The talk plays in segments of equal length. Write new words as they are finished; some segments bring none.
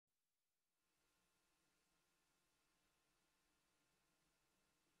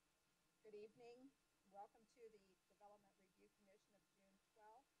evening. Welcome to the Development Review Commission of June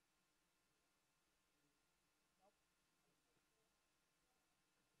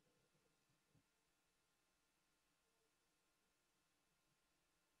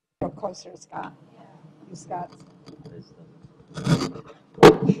 12th. Go closer, Scott. You, Scott.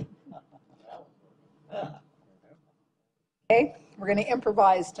 Okay, we're going to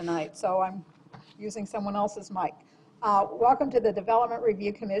improvise tonight, so I'm using someone else's mic. Welcome to the Development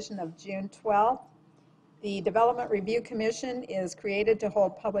Review Commission of June 12th. The Development Review Commission is created to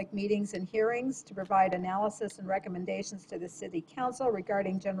hold public meetings and hearings to provide analysis and recommendations to the City Council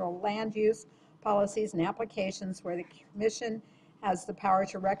regarding general land use policies and applications where the Commission has the power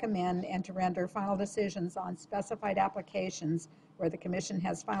to recommend and to render final decisions on specified applications where the Commission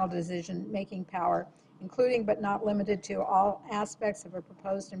has final decision-making power, including but not limited to all aspects of a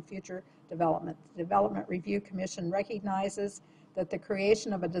proposed and future development. The Development Review Commission recognizes that the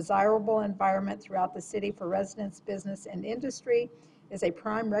creation of a desirable environment throughout the city for residents, business, and industry is a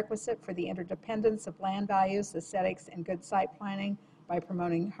prime requisite for the interdependence of land values, aesthetics, and good site planning by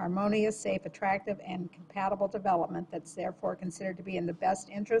promoting harmonious, safe, attractive, and compatible development that's therefore considered to be in the best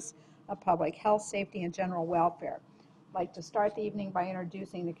interest of public health, safety, and general welfare. I'd like to start the evening by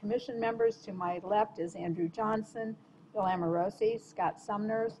introducing the commission members. To my left is Andrew Johnson, Bill Amorosi, Scott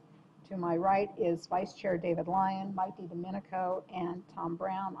Sumners. To my right is Vice Chair David Lyon, Mike DiDomenico, and Tom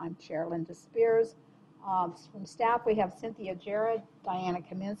Brown. I'm Chair Linda Spears. From staff, we have Cynthia Jarrett, Diana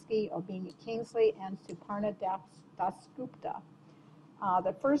Kaminsky, Obini Kingsley, and Suparna Dasgupta.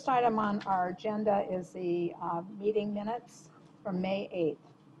 The first item on our agenda is the meeting minutes from May 8th.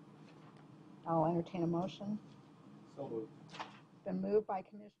 I'll entertain a motion. So moved. It's been moved by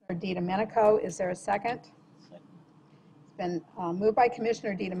Commissioner DiDomenico. Is there a second? Been moved by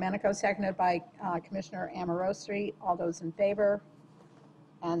Commissioner DiDomenico, seconded by Commissioner Amorosi. All those in favor?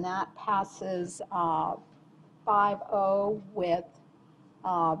 And that passes 5-0 with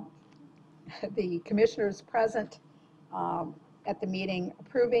the commissioners present at the meeting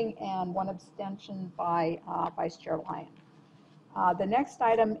approving and one abstention by Vice Chair Lyon. The next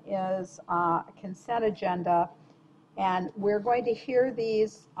item is a consent agenda, and we're going to hear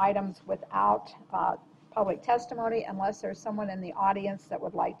these items without public testimony unless there's someone in the audience that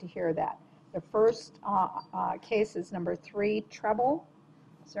would like to hear that. The first case is number 3, Treble.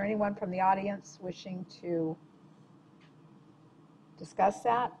 Is there anyone from the audience wishing to discuss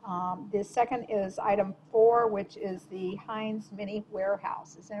that? The second is item 4, which is the Heinz Mini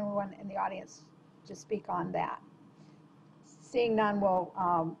Warehouse. Is anyone in the audience to speak on that? Seeing none, we'll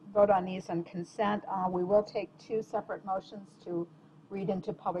vote on these on consent. We will take 2 separate motions to read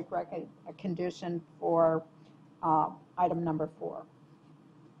into public record a condition for item number 4.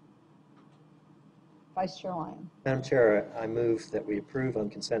 Vice Chair Lyon. Madam Chair, I move that we approve on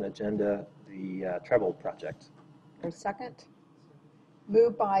consent agenda the Treble project. For a second?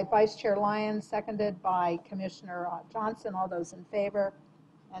 Moved by Vice Chair Lyon, seconded by Commissioner Johnson. All those in favor?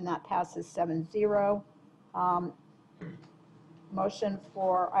 And that passes 7-0. Motion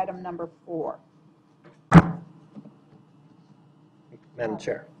for item number 4. Madam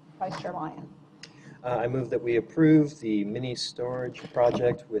Chair. Vice Chair Lyon. I move that we approve the mini storage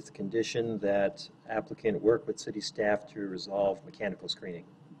project with condition that applicant work with city staff to resolve mechanical screening.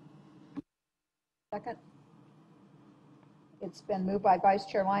 Second. It's been moved by Vice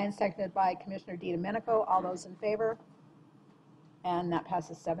Chair Lyon, seconded by Commissioner DiDomenico. All those in favor? And that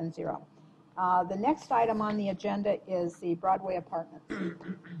passes 7-0. The next item on the agenda is the Broadway Apartments.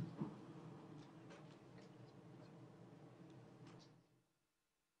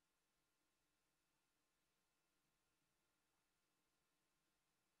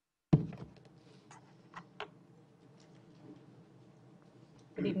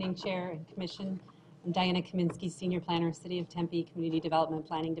 Good evening, Chair and Commission. I'm Diana Kaminsky, Senior Planner, City of Tempe Community Development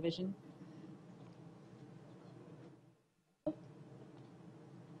Planning Division.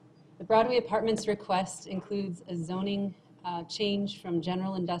 The Broadway Apartments request includes a zoning change from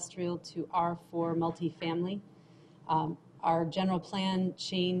general industrial to R4 multifamily. Our general plan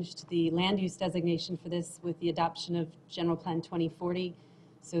changed the land use designation for this with the adoption of General Plan 2040.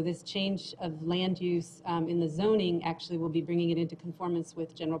 So this change of land use in the zoning actually will be bringing it into conformance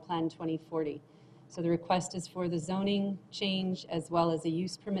with General Plan 2040. So the request is for the zoning change as well as a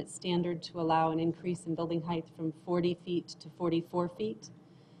use permit standard to allow an increase in building height from 40 feet to 44 feet.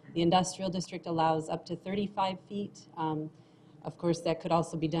 The industrial district allows up to 35 feet. Of course, that could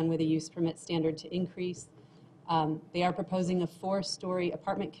also be done with a use permit standard to increase. They are proposing a 4-story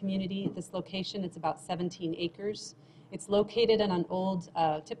apartment community at this location. It's about 17 acres. It's located on an old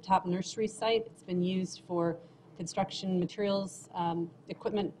tip-top nursery site. It's been used for construction materials,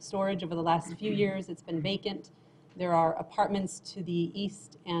 equipment storage over the last few years. It's been vacant. There are apartments to the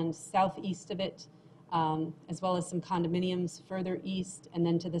east and southeast of it, as well as some condominiums further east. And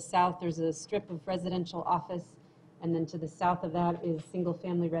then to the south, there's a strip of residential office. And then to the south of that is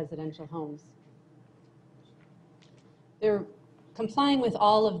single-family residential homes. They're complying with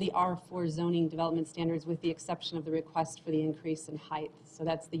all of the R4 zoning development standards with the exception of the request for the increase in height. So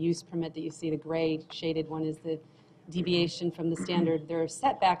that's the use permit that you see. The gray shaded one is the deviation from the standard. Their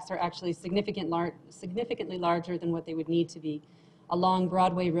setbacks are actually significantly larger than what they would need to be. Along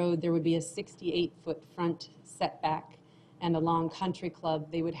Broadway Road, there would be a 68-foot front setback, and along Country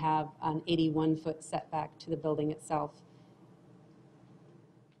Club, they would have an 81-foot setback to the building itself.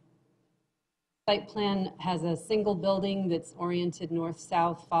 Site plan has a single building that's oriented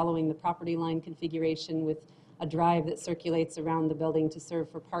north-south following the property line configuration with a drive that circulates around the building to serve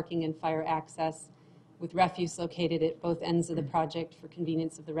for parking and fire access, with refuse located at both ends of the project for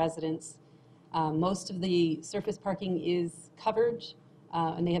convenience of the residents. Most of the surface parking is covered,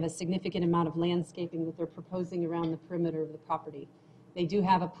 and they have a significant amount of landscaping that they're proposing around the perimeter of the property. They do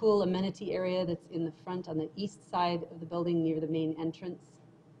have a pool amenity area that's in the front on the east side of the building near the main entrance.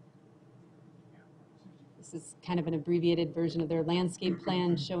 This is kind of an abbreviated version of their landscape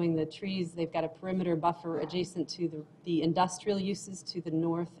plan showing the trees. They've got a perimeter buffer adjacent to the industrial uses to the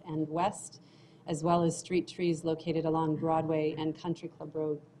north and west, as well as street trees located along Broadway and Country Club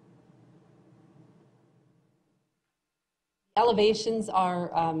Road. Elevations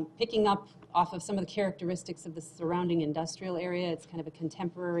are picking up off of some of the characteristics of the surrounding industrial area. It's kind of a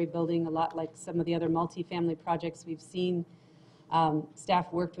contemporary building, a lot like some of the other multifamily projects we've seen.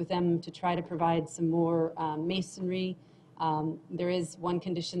 Staff worked with them to try to provide some more masonry. There is one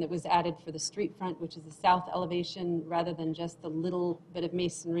condition that was added for the street front, which is the south elevation, rather than just the little bit of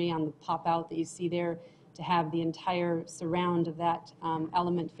masonry on the pop-out that you see there, to have the entire surround of that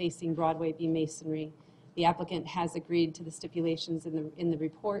element facing Broadway be masonry. The applicant has agreed to the stipulations in the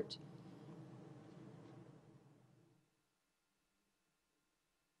report.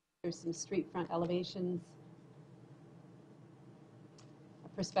 There's some street front elevations. A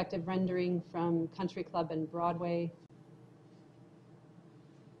perspective rendering from Country Club and Broadway.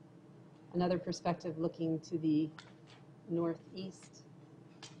 Another perspective looking to the northeast.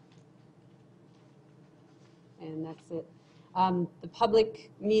 And that's it. The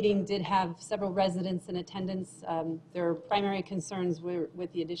public meeting did have several residents in attendance. Their primary concerns were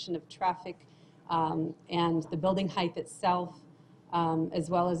with the addition of traffic and the building height itself, as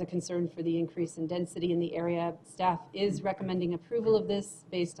well as a concern for the increase in density in the area. Staff is recommending approval of this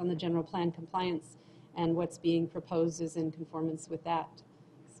based on the general plan compliance, and what's being proposed is in conformance with that.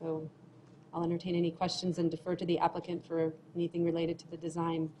 So I'll entertain any questions and defer to the applicant for anything related to the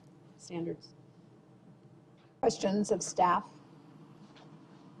design standards. Questions of staff?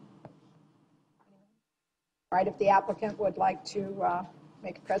 All right, if the applicant would like to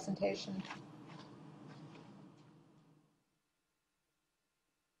make a presentation.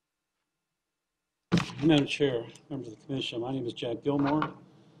 Madam Chair, members of the Commission, my name is Jack Gilmore,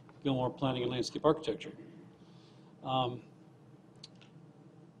 Gilmore Planning and Landscape Architecture.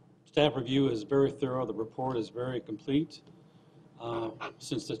 Staff review is very thorough. The report is very complete.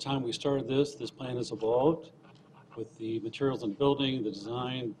 Since the time we started this plan has evolved with the materials in the building, the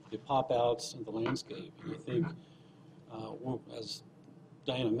design, the pop-outs, and the landscape. And I think, as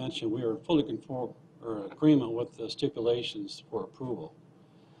Diana mentioned, we are fully agreement with the stipulations for approval.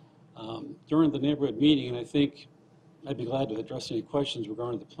 During the neighborhood meeting, and I think I'd be glad to address any questions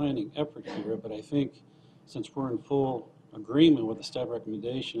regarding the planning effort here, but I think since we're in full agreement with the staff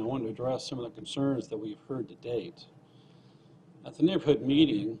recommendation, I want to address some of the concerns that we've heard to date. At the neighborhood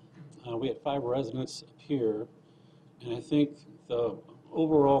meeting, we had 5 residents appear, and I think the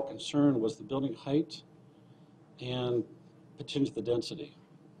overall concern was the building height and potentially the density.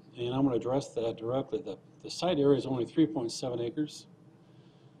 And I'm going to address that directly. The site area is only 3.7 acres.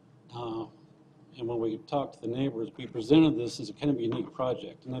 And when we talked to the neighbors, we presented this as a kind of unique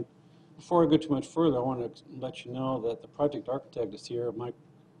project. And then before I go too much further, I want to let you know that the project architect is here,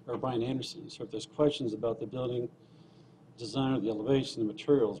 Brian Anderson. So if there's questions about the building design or the elevation, the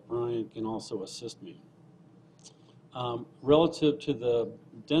materials, Brian can also assist me. Relative to the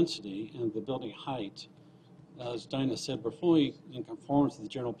density and the building height, as Dinah said, we're fully in conformance with the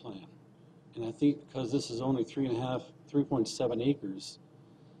general plan. And I think because this is only 3.7 acres,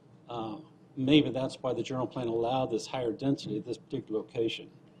 maybe that's why the general plan allowed this higher density at this particular location.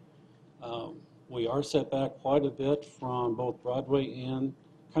 We are set back quite a bit from both Broadway and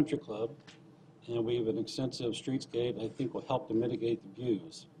Country Club, and we have an extensive streetscape I think will help to mitigate the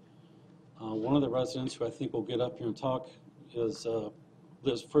views. One of the residents who I think will get up here and talk is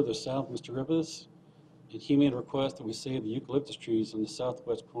lives further south, Mr. Rivas, and he made a request that we save the eucalyptus trees on the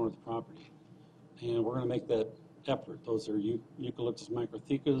southwest corner of the property. And we're going to make that effort. Those are eucalyptus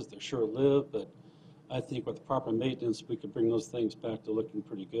microthecas. They're short-lived, but I think with the proper maintenance, we could bring those things back to looking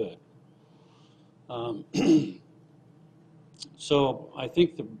pretty good. So I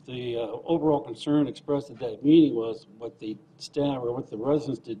think the overall concern expressed at that meeting was what the staff or what the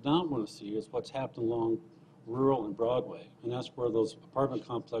residents did not want to see is what's happened along Rural and Broadway. And that's where those apartment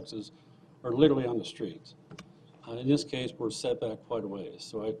complexes are literally on the streets. In this case, we're set back quite a ways.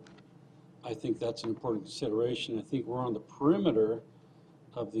 So I think that's an important consideration. I think we're on the perimeter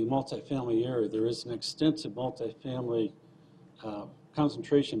of the multifamily area. There is an extensive multifamily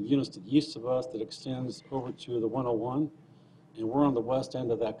concentration of units to the east of us that extends over to the 101. And we're on the west end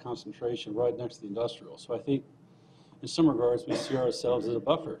of that concentration right next to the industrial. So I think in some regards, we see ourselves as a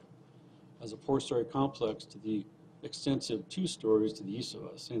buffer, as a 4-story complex to the extensive 2 stories to the east of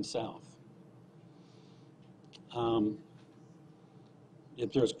us and south.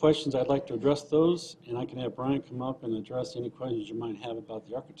 If there's questions, I'd like to address those, and I can have Brian come up and address any questions you might have about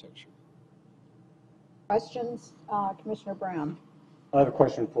the architecture. Questions? Commissioner Brown. I have a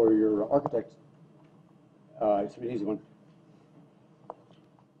question for your architect. It's an easy one.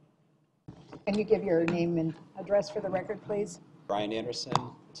 Can you give your name and address for the record, please? Brian Anderson,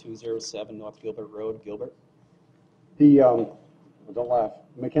 207 North Gilbert Road, Gilbert. The, don't laugh,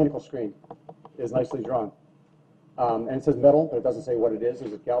 mechanical screen is nicely drawn. And it says metal, but it doesn't say what it is.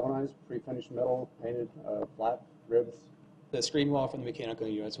 Is it galvanized, pre-finished metal, painted, flat, ribs? The screen wall for the mechanical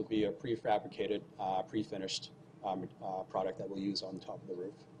units will be a prefabricated, pre-finished product that we'll use on top of the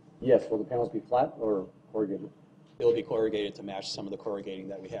roof. Yes, will the panels be flat or corrugated? It'll be corrugated to match some of the corrugating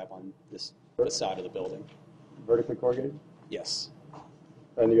that we have on this side of the building. Vertically corrugated? Yes.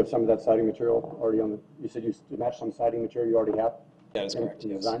 And you have some of that siding material already on the, you said you matched some siding material you already have? That is correct,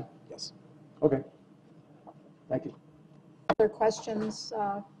 in yes. design? Yes. Okay. Thank you. Other questions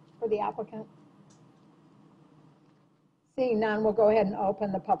for the applicant? Seeing none, we'll go ahead and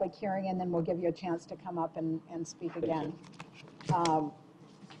open the public hearing, and then we'll give you a chance to come up and speak again.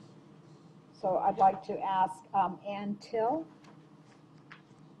 So I'd like to ask Ann Till.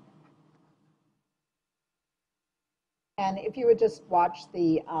 And if you would just watch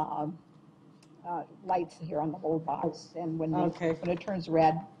the lights here on the little box, and when it turns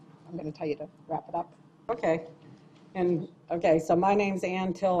red, I'm going to tell you to wrap it up. Okay. And okay, so my name's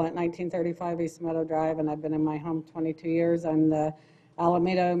Ann Till at 1935 East Meadow Drive, and I've been in my home 22 years. I'm the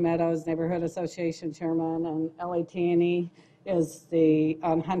Alameda Meadows Neighborhood Association chairman, and Ellie Tierney is the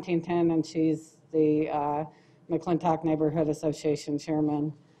on Huntington, and she's the McClintock Neighborhood Association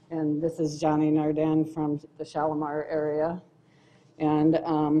chairman. And this is Johnny Narden from the Shalimar area. And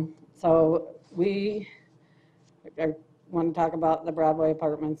so we want to talk about the Broadway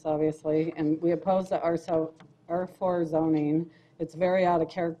apartments, obviously, and we oppose the R4 zoning. It's very out of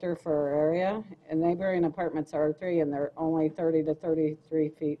character for our area, and neighboring apartments are R3, and they're only 30 to 33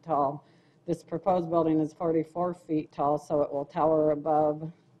 feet tall. This proposed building is 44 feet tall, so it will tower above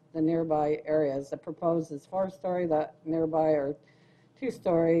the nearby areas. The proposed is 4-story, the nearby are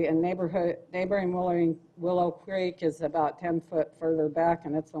 2-story, and neighboring Willow Creek is about 10 foot further back,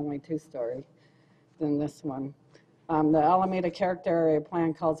 and it's only 2-story than this one. The Alameda Character Area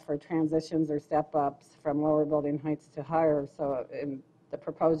Plan calls for transitions or step-ups from lower building heights to higher, so the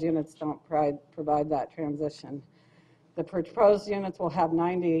proposed units don't provide that transition. The proposed units will have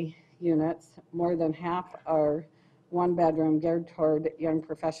 90 units. More than half are 1-bedroom geared toward young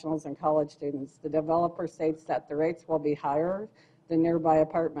professionals and college students. The developer states that the rates will be higher than nearby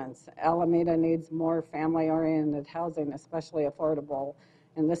apartments. Alameda needs more family-oriented housing, especially affordable,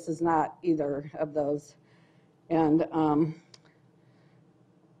 and this is not either of those. And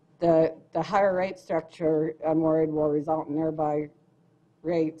the higher rate structure, I'm worried, will result in nearby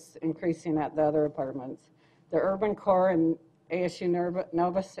rates increasing at the other apartments. The urban core and ASU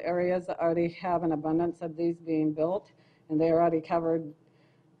Novus areas already have an abundance of these being built, and they are already covered.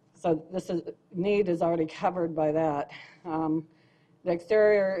 So need is already covered by that. The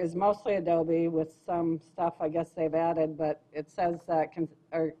exterior is mostly adobe with some stuff I guess they've added, but it says that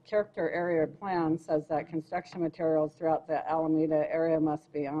our character area plan says that construction materials throughout the Alameda area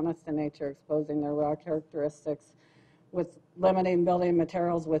must be honest in nature, exposing their raw characteristics with limiting building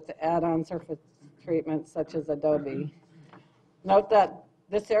materials with add-on surface treatments such as adobe. Note that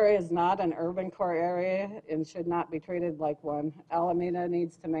this area is not an urban core area and should not be treated like one. Alameda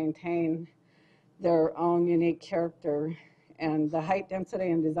needs to maintain their own unique character, and the height,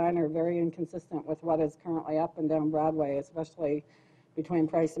 density, and design are very inconsistent with what is currently up and down Broadway, especially between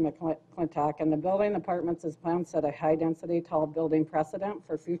Price and McClintock. And the building apartments is planned to set a high-density, tall building precedent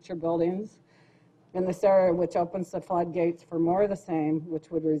for future buildings in this area, which opens the floodgates for more of the same,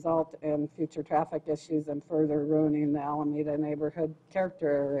 which would result in future traffic issues and further ruining the Alameda neighborhood character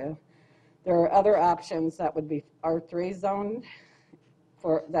area. There are other options that would be R3 zoned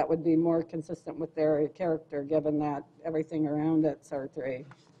that would be more consistent with their area character, given that everything around it's R3.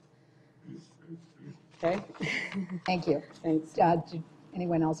 Okay? Thank you. Thanks. Did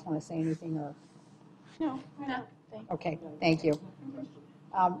anyone else want to say anything, or? No. Okay, thank you.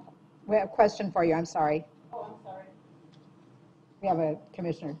 We have a question for you, I'm sorry. Oh, I'm sorry. We have a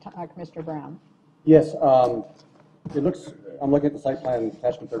Commissioner Brown. Yes, it looks, I'm looking at the site plan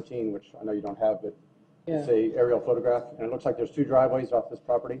attachment 13, which I know you don't have, but it's a aerial photograph, and it looks like there's 2 driveways off this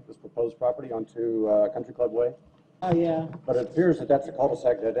property, this proposed property, onto Country Club Way. Oh, yeah. But it appears that that's a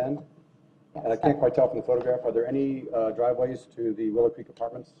cul-de-sac dead end, and I can't quite tell from the photograph. Are there any driveways to the Willow Creek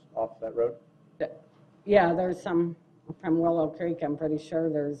Apartments off that road? Yeah, there's some from Willow Creek. I'm pretty sure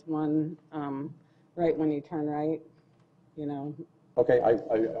there's one right when you turn right, you know. Okay, I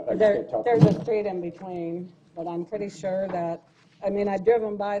just can't tell. There's a street in between, but I'm pretty sure that, I mean, I've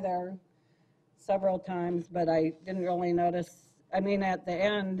driven by there several times, but I didn't really notice. I mean, at the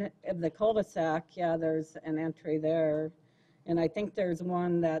end of the cul-de-sac, yeah, there's an entry there. And I think there's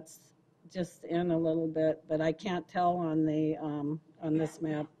one that's just in a little bit, but I can't tell on the on this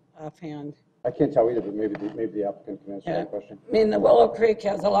map offhand. I can't tell either, but maybe the applicant can answer that question. I mean, the Willow Creek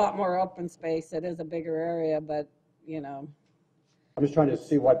has a lot more open space. It is a bigger area, but, you know. I'm just trying to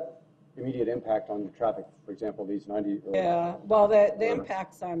see what immediate impact on the traffic, for example, these 90. Yeah, well, the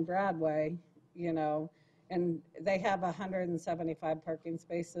impact's on Broadway, you know, and they have 175 parking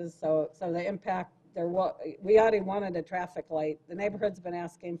spaces, so the impact, we already wanted a traffic light. The neighborhood's been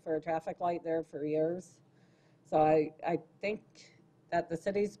asking for a traffic light there for years. So I think that the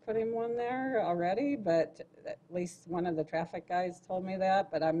city's putting one there already, but at least one of the traffic guys told me that,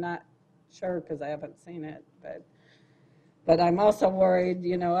 but I'm not sure because I haven't seen it. But I'm also worried,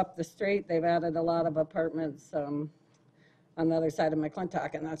 you know, up the street, they've added a lot of apartments on the other side of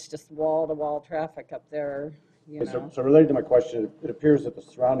McClintock, and that's just wall-to-wall traffic up there, you know. So related to my question, it appears that the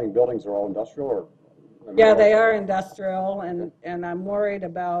surrounding buildings are all industrial, or? Yeah, they are industrial, and I'm worried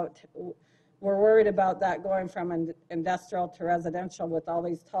about, we're worried about that going from industrial to residential with all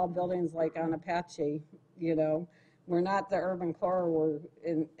these tall buildings like on Apache, you know. We're not the urban core,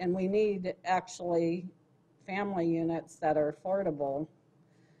 and we need actually family units that are affordable,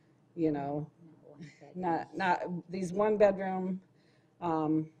 you know. Not these one-bedroom,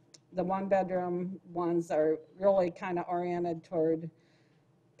 the one-bedroom ones are really kind of oriented toward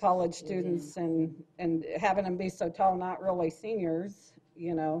college students and having them be so tall, not really seniors,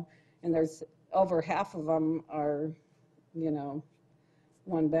 you know, and there's over half of them are, you know,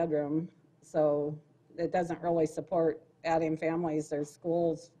 one bedroom. So it doesn't really support adding families. There's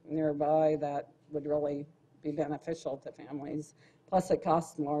schools nearby that would really be beneficial to families. Plus it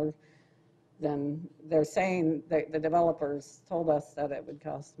costs more than they're saying. The developers told us that it would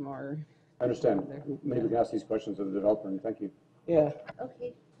cost more. I understand. Maybe we can ask these questions of the developer, and thank you. Yeah.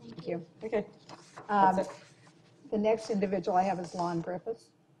 Okay, Thank you. Okay. The next individual I have is Lon Griffiths.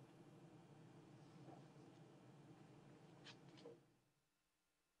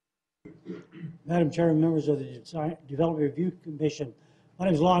 Madam Chair, members of the Development Review Commission, my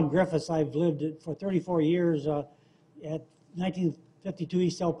name is Lon Griffiths. I've lived for 34 years at 1952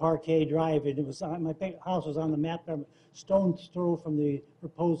 East El Parque Drive, and it was my house was on the map. I'm a stone's throw from the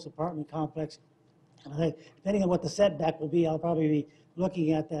proposed apartment complex. Depending on what the setback will be, I'll probably be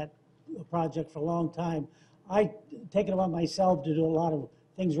looking at that project for a long time. I take it upon myself to do a lot of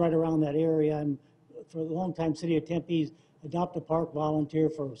things right around that area. I'm, for a long time, City of Tempe's Adopt a Park volunteer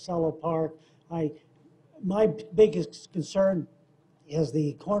for Cello Park. My biggest concern is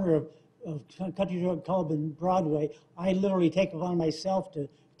the corner of Country Club and Broadway. I literally take it upon myself to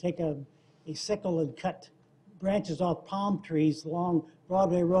take a sickle and cut branches off palm trees along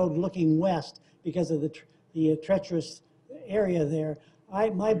Broadway Road looking west because of the treacherous area there.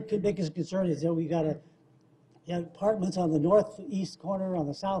 My biggest concern is that we got apartments on the northeast corner, on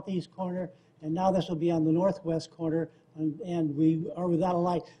the southeast corner, and now this will be on the northwest corner, and we are without a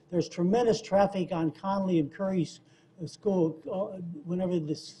light. There's tremendous traffic on Conley and Curry's school whenever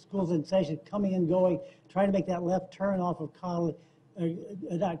the school's in session, coming and going, trying to make that left turn off of Conley,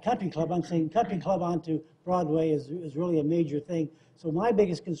 not Country Club, I'm saying Country Club onto Broadway is really a major thing. So my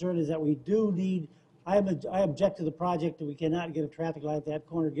biggest concern is that we do need, I object to the project that we cannot get a traffic light at that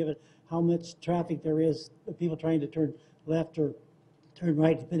corner given how much traffic there is, people trying to turn left or turn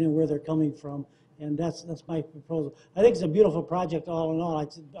right depending on where they're coming from. And that's my proposal. I think it's a beautiful project all in all.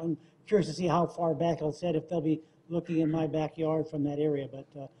 I'm curious to see how far back it'll set, if they'll be looking in my backyard from that area,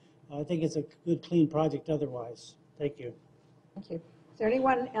 but I think it's a good, clean project otherwise. Thank you. Thank you. Is there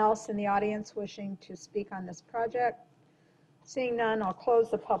anyone else in the audience wishing to speak on this project? Seeing none, I'll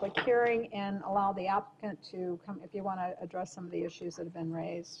close the public hearing and allow the applicant to come if you want to address some of the issues that have been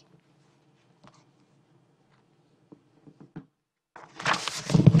raised.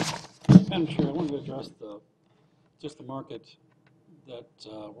 Madam Chair, I wanted to address just the market that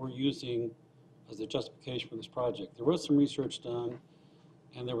we're using as a justification for this project. There was some research done,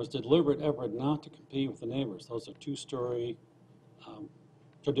 and there was deliberate effort not to compete with the neighbors. Those are two-story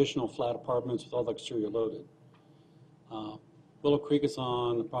traditional flat apartments with all the exterior loaded. Willow Creek is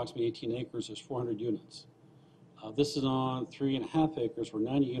on approximately 18 acres. There's 400 units. This is on 3.5 acres, where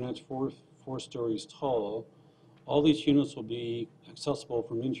 90 units, four stories tall. All these units will be accessible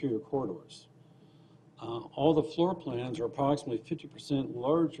from interior corridors. All the floor plans are approximately 50%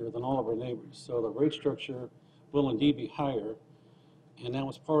 larger than all of our neighbors, so the rate structure will indeed be higher. And that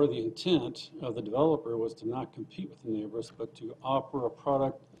was part of the intent of the developer, was to not compete with the neighbors, but to offer a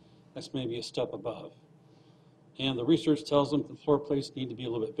product that's maybe a step above. And the research tells them the floor plates need to be a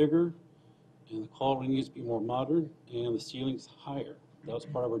little bit bigger, and the quality needs to be more modern, and the ceilings higher. That was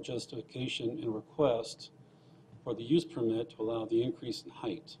part of our justification and request for the use permit to allow the increase in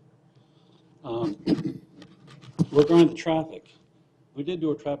height. Regarding the traffic, we did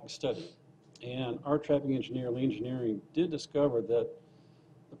do a traffic study, and our traffic engineer, Lee Engineering, did discover that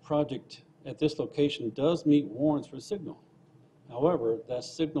the project at this location does meet warrants for a signal. However, that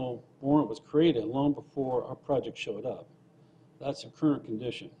signal warrant was created long before our project showed up. That's a current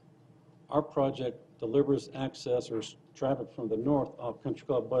condition. Our project delivers access or traffic from the north off Country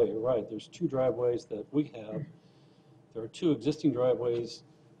Club Way. You're right, there's two driveways that we have. There are two existing driveways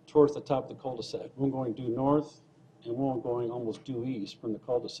towards the top of the cul-de-sac, one going due north and one going almost due east from the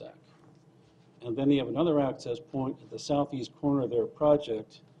cul-de-sac. And then they have another access point at the southeast corner of their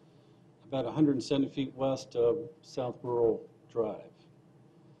project, about 170 feet west of South Rural Drive.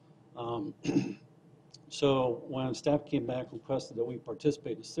 So when staff came back and requested that we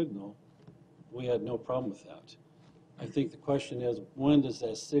participate in a signal, we had no problem with that. I think the question is, when does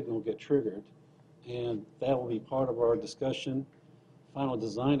that signal get triggered? And that will be part of our discussion, final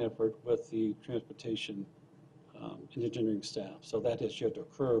design effort with the transportation and engineering staff. So that has yet to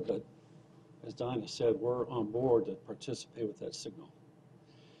occur, but as Dinah said, we're on board to participate with that signal.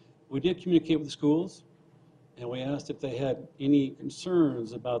 We did communicate with the schools, and we asked if they had any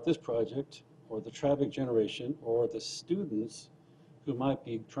concerns about this project or the traffic generation or the students who might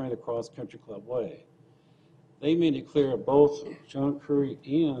be trying to cross Country Club Way. They made it clear, both John Curry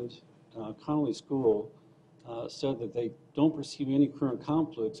and Connolly School said that they don't perceive any current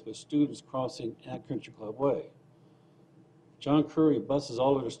conflicts with students crossing at Country Club Way. John Curry buses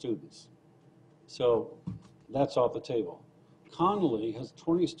all of their students, so that's off the table. Connolly has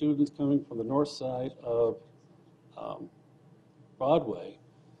 20 students coming from the north side of Broadway,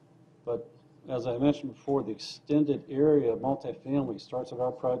 but as I mentioned before, the extended area of multifamily starts at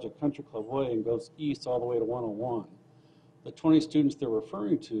our project, Country Club Way, and goes east all the way to 101. The 20 students they're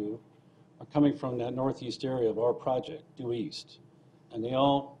referring to are coming from that northeast area of our project, due east. And they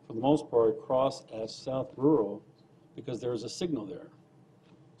all, for the most part, cross at South Rural because there's a signal there.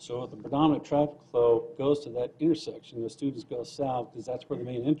 So if the predominant traffic flow goes to that intersection, the students go south because that's where the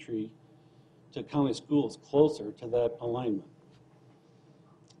main entry to Connolly School is, closer to that alignment.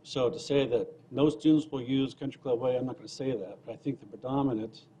 So to say that no students will use Country Club Way, I'm not going to say that, but I think the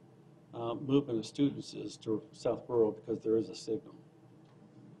predominant movement of students is to South Rural because there is a signal.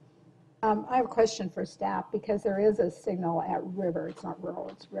 I have a question for staff, because there is a signal at River. It's not Rural,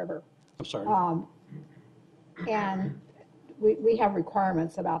 it's River. I'm sorry. And we have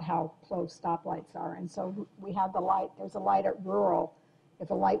requirements about how close stoplights are. And so we have the light, there's a light at Rural. If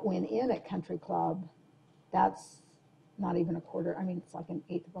a light went in at Country Club, that's not even a quarter, I mean, it's like an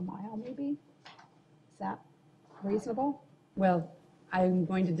eighth of a mile maybe. Is that reasonable? Well, I'm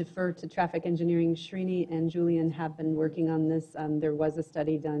going to defer to traffic engineering. Srini and Julian have been working on this. There was a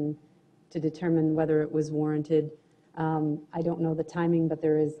study done to determine whether it was warranted. I don't know the timing, but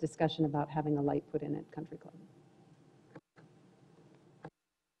there is discussion about having a light put in at Country Club.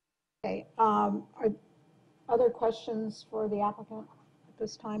 Okay, are other questions for the applicant at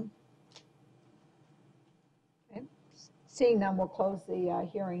this time? Okay. Seeing none, we'll close the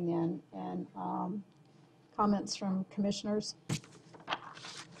hearing then, and comments from commissioners.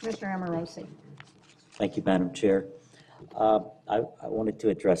 Commissioner Amorosi. Thank you, Madam Chair. I wanted to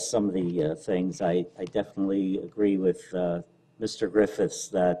address some of the things. I definitely agree with Mr. Griffiths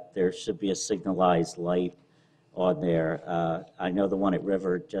that there should be a signalized light on there. I know the one at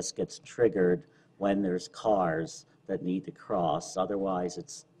River just gets triggered when there's cars that need to cross. Otherwise,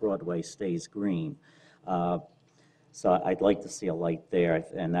 it's Broadway stays green. So I'd like to see a light there,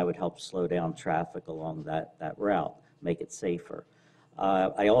 and that would help slow down traffic along that route, make it safer.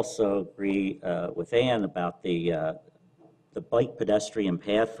 I also agree with Ann about the bike pedestrian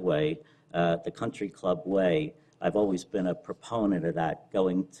pathway, the Country Club Way. I've always been a proponent of that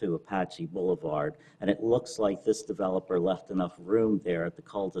going to Apache Boulevard, and it looks like this developer left enough room there at the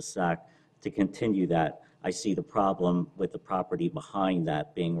cul-de-sac to continue that. I see the problem with the property behind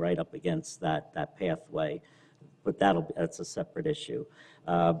that being right up against that pathway, but that's a separate issue.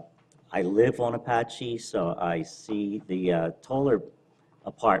 I live on Apache, so I see the taller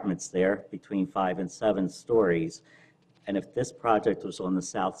apartments there between 5 and 7 stories. And if this project was on the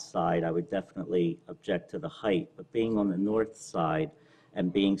south side, I would definitely object to the height. But being on the north side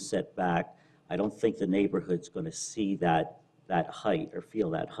and being set back, I don't think the neighborhood's going to see that height or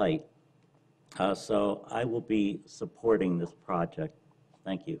feel that height. So I will be supporting this project.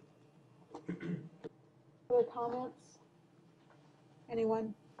 Thank you. Other comments?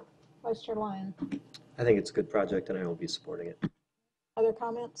 Anyone? Vice Chair Lyon. I think it's a good project, and I will be supporting it. Other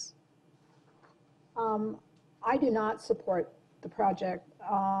comments? I do not support the project.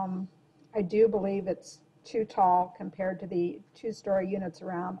 I do believe it's too tall compared to the 2-story units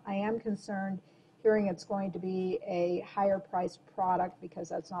around. I am concerned hearing it's going to be a higher priced product because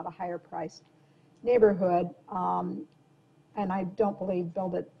that's not a higher priced neighborhood. And I don't believe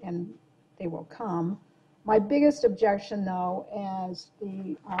build it and they will come. My biggest objection, though, is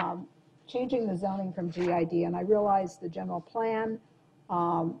the changing the zoning from GID. And I realize the general plan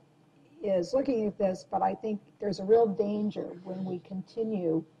is looking at this, but I think there's a real danger when we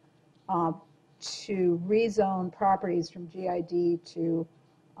continue to rezone properties from GID to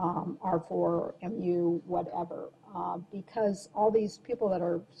R4, MU, whatever, because all these people that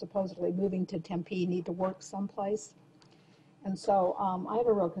are supposedly moving to Tempe need to work someplace. And so I have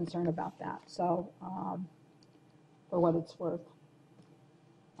a real concern about that, so for what it's worth.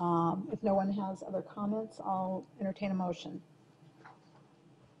 If no one has other comments, I'll entertain a motion.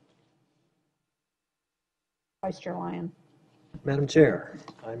 Vice Chair Lyon. Madam Chair,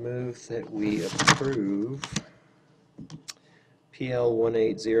 I move that we approve PL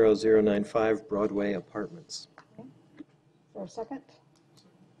 180095 Broadway Apartments. Okay. Is there a second?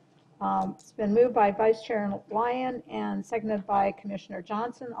 It's been moved by Vice Chair Lyon and seconded by Commissioner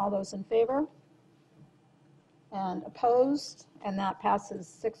Johnson. All those in favor? And opposed? And that passes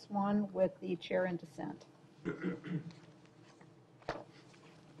 6-1 with the chair in dissent.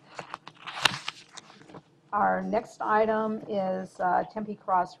 Our next item is Tempe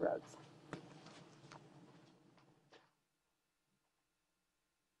Crossroads.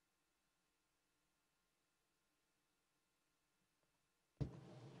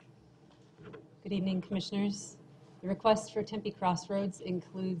 Good evening, Commissioners. The request for Tempe Crossroads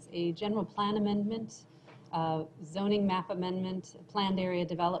includes a general plan amendment, zoning map amendment, planned area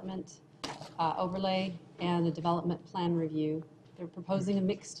development overlay, and a development plan review. They're proposing a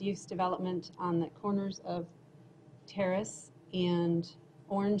mixed-use development on the corners of Terrace and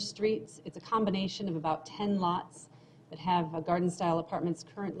Orange Streets. It's a combination of about 10 lots that have garden-style apartments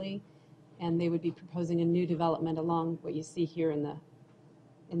currently, and they would be proposing a new development along what you see here in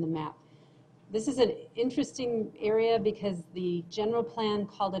the map. This is an interesting area because the general plan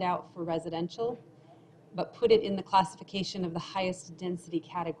called it out for residential, but put it in the classification of the highest density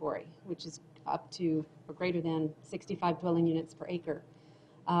category, which is up to or greater than 65 dwelling units per acre.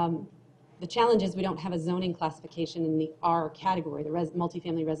 The challenge is we don't have a zoning classification in the R category, the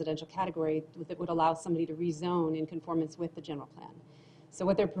multifamily residential category, that would allow somebody to rezone in conformance with the general plan. So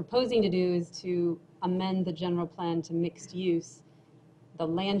what they're proposing to do is to amend the general plan to mixed use, the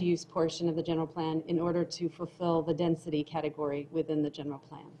land use portion of the general plan, in order to fulfill the density category within the general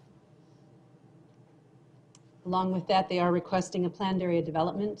plan. Along with that, they are requesting a planned area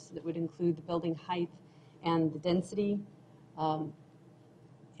development that would include the building height and the density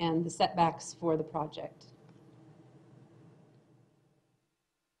and the setbacks for the project.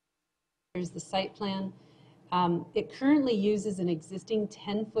 Here's the site plan. It currently uses an existing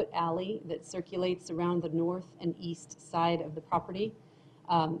 10-foot alley that circulates around the north and east side of the property.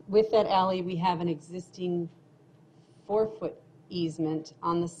 With that alley, we have an existing 4-foot easement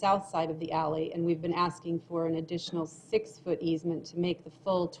on the south side of the alley, and we've been asking for an additional 6-foot easement to make the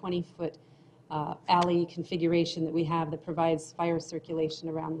full 20-foot alley configuration that we have that provides fire circulation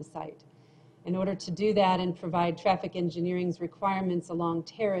around the site. In order to do that and provide traffic engineering's requirements along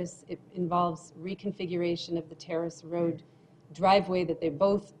Terrace, it involves reconfiguration of the Terrace Road driveway that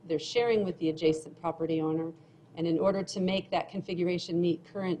they're sharing with the adjacent property owner. And in order to make that configuration meet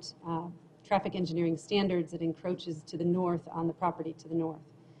current traffic engineering standards, it encroaches to the north on the property to the north.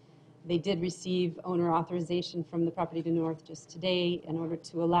 They did receive owner authorization from the property to north just today in order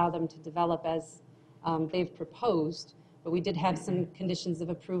to allow them to develop as they've proposed. But we did have some conditions of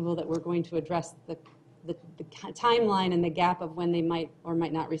approval that we're going to address the timeline and the gap of when they might or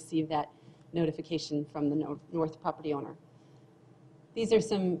might not receive that notification from the north property owner. These are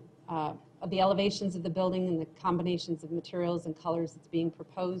some of the elevations of the building and the combinations of materials and colors that's being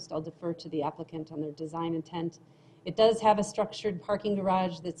proposed. I'll defer to the applicant on their design intent. It does have a structured parking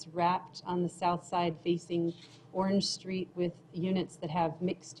garage that's wrapped on the south side facing Orange Street with units that have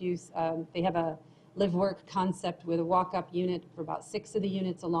mixed use. They have a live-work concept with a walk-up unit for about 6 of the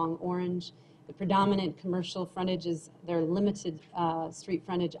units along Orange. The predominant commercial frontage is their limited street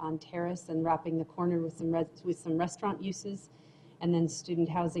frontage on Terrace and wrapping the corner with some restaurant uses, and then student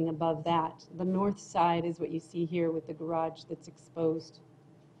housing above that. The north side is what you see here with the garage that's exposed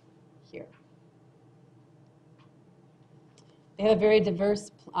here. They have a very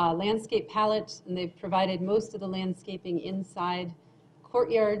diverse landscape palette, and they've provided most of the landscaping inside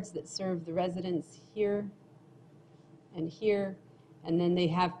courtyards that serve the residents here and here. And then they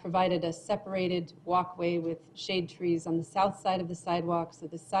have provided a separated walkway with shade trees on the south side of the sidewalk. So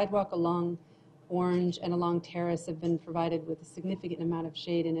the sidewalk along Orange and along Terrace have been provided with a significant amount of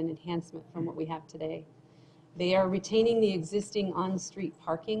shade and an enhancement from what we have today. They are retaining the existing on-street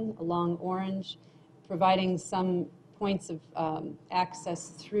parking along Orange, providing some points of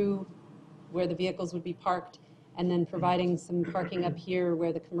access through where the vehicles would be parked, and then providing some parking up here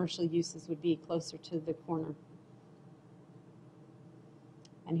where the commercial uses would be closer to the corner.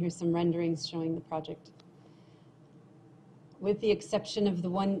 And here's some renderings showing the project. With the exception of the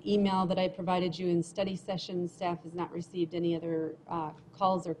one email that I provided you in study session, staff has not received any other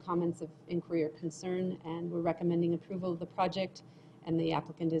calls or comments of inquiry or concern, and we're recommending approval of the project, and the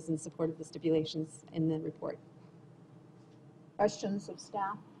applicant is in support of the stipulations in the report. Questions of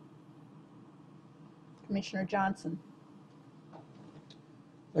staff? Commissioner Johnson.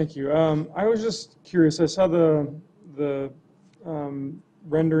 Thank you. I was just curious. I saw the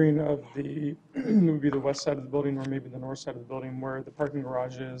rendering of the it would be the west side of the building or maybe the north side of the building where the parking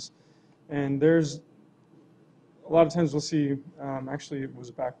garage is, and there's a lot of times we'll see. Actually, it was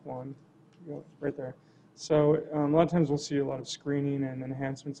back one, right there. So a lot of times we'll see a lot of screening and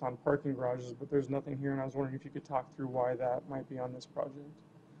enhancements on parking garages, but there's nothing here, and I was wondering if you could talk through why that might be on this project.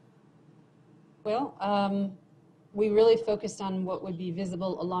 Well, we really focused on what would be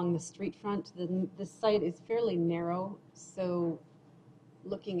visible along the street front. The site is fairly narrow, so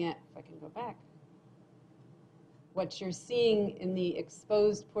looking at, if I can go back, what you're seeing in the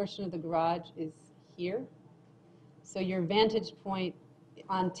exposed portion of the garage is here. So your vantage point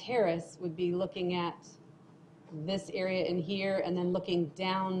on Terrace would be looking at this area in here and then looking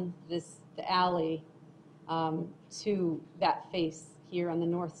down the alley to that face here on the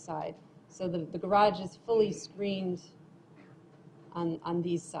north side. So the garage is fully screened on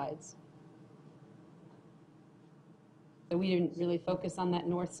these sides. So we didn't really focus on that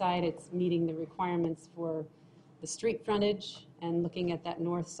north side. It's meeting the requirements for the street frontage and looking at that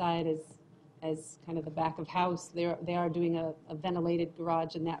north side as kind of the back of house. They are doing a ventilated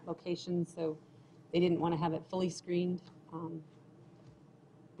garage in that location, so they didn't want to have it fully screened.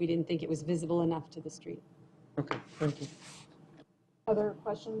 We didn't think it was visible enough to the street. Okay, thank you. Other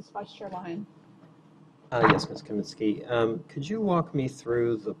questions, Vice Chair Lyon? Yes, Ms. Kaminsky. Could you walk me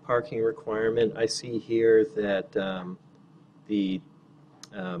through the parking requirement? I see here that the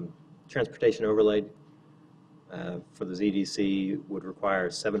transportation overlay for the ZDC would require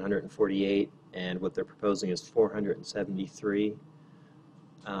 748, and what they're proposing is 473.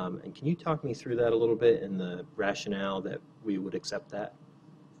 And can you talk me through that a little bit and the rationale that we would accept that?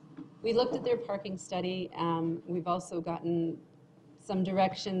 We looked at their parking study. We've also gotten some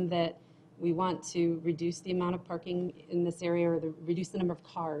direction that we want to reduce the amount of parking in this area, or reduce the number of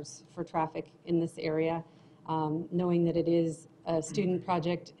cars for traffic in this area, knowing that it is a student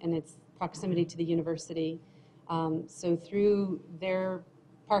project and its proximity to the university. So through their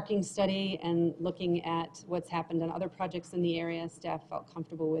parking study and looking at what's happened on other projects in the area, staff felt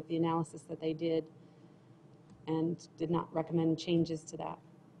comfortable with the analysis that they did and did not recommend changes to that.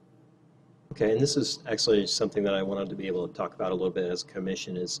 Okay, and this is actually something that I wanted to be able to talk about a little bit as a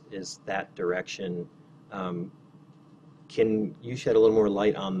commission, is that direction. Can you shed a little more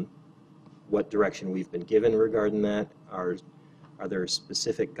light on what direction we've been given regarding that? Are there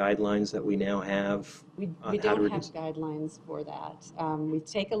specific guidelines that we now have? We don't have guidelines for that. We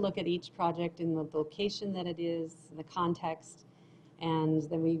take a look at each project in the location that it is, the context, and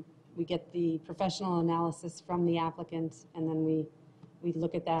then we get the professional analysis from the applicant, and then we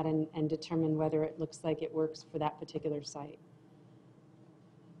look at that and determine whether it looks like it works for that particular site.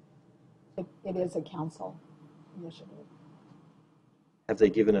 It is a council initiative. Have they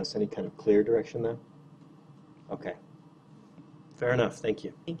given us any kind of clear direction then? Okay. Fair enough, thank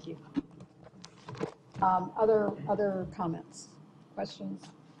you. Thank you. Other comments, questions?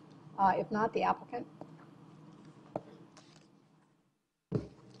 If not, the applicant.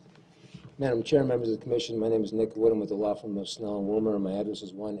 Madam Chair, members of the Commission, my name is Nick Woodham with the law firm of Snell and Wilmer. My address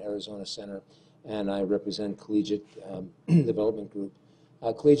is 1 Arizona Center, and I represent Collegiate Development Group.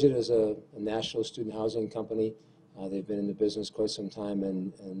 Collegiate is a national student housing company. They've been in the business quite some time,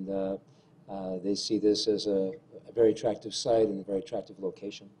 and they see this as a very attractive site and a very attractive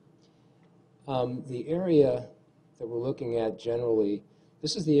location. The area that we're looking at generally,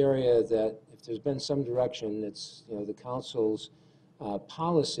 this is the area that if there's been some direction, it's the council's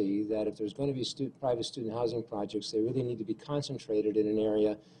policy that if there's going to be private student housing projects, they really need to be concentrated in an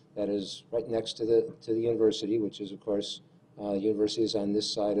area that is right next to the university, which is, of course, the university is on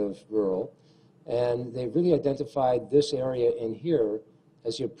this side of rural. And they've really identified this area in here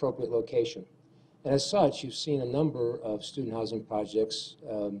as the appropriate location. And as such, you've seen a number of student housing projects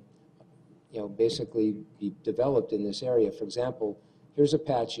basically be developed in this area. For example, here's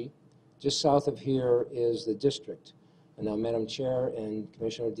Apache. Just south of here is the district. And now, Madam Chair and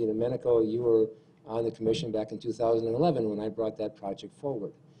Commissioner DiDomenico, you were on the commission back in 2011 when I brought that project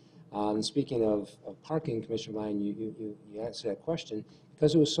forward. Speaking of parking, Commissioner Lyon, you answered that question.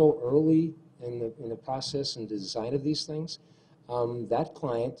 Because it was so early in the process and design of these things, that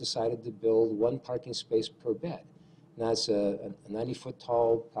client decided to build 1 parking space per bed. Now, it's a 90-foot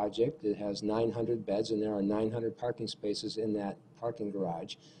tall project. It has 900 beds, and there are 900 parking spaces in that parking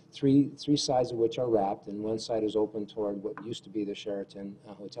garage, three sides of which are wrapped, and one side is open toward what used to be the Sheraton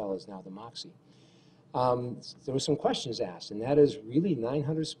Hotel, is now the Moxie. There were some questions asked, and that is, really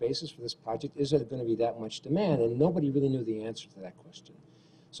 900 spaces for this project? Is there going to be that much demand? And nobody really knew the answer to that question.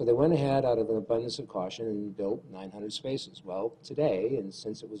 So they went ahead out of an abundance of caution and built 900 spaces. Well, today, and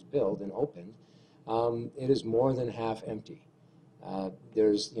since it was built and opened, it is more than half empty.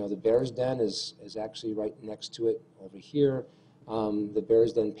 There's, the Bears Den is actually right next to it over here. The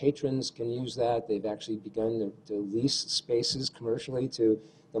Bears Den patrons can use that. They've actually begun to lease spaces commercially to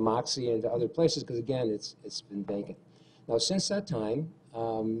the Moxie and to other places because, again, it's been vacant. Now, since that time,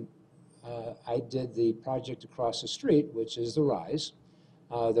 I did the project across the street, which is the Rise.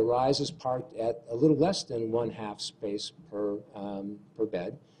 The Rise is parked at a little less than 1/2 space per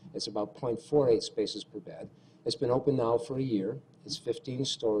bed. It's about 0.48 spaces per bed. It's been open now for a year. It's 15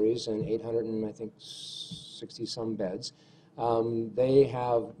 stories and 800 and I think 60 some beds. They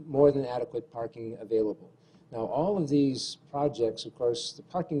have more than adequate parking available. Now, all of these projects, of course, the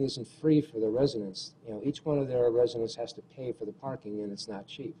parking isn't free for the residents. Each one of their residents has to pay for the parking, and it's not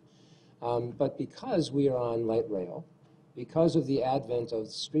cheap. But because we are on light rail, because of the advent of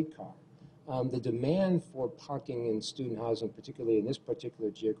the streetcar, the demand for parking in student housing, particularly in this particular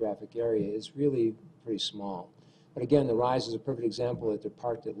geographic area, is really pretty small. But again, the Rise is a perfect example that they're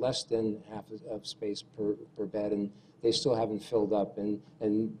parked at less than half of space per bed, and they still haven't filled up. And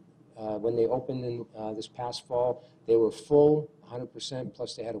when they opened in this past fall, they were full, 100%,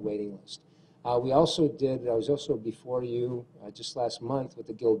 plus they had a waiting list. I was also before you just last month with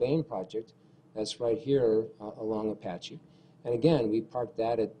the Gilbane project. That's right here along Apache. And again, we parked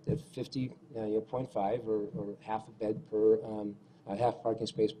that at 50.5 or half a bed per, half parking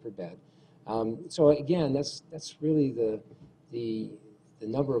space per bed. So again, that's really the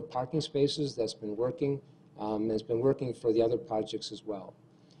number of parking spaces that's been working. And it's been working for the other projects as well.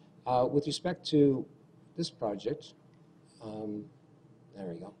 With respect to this project, there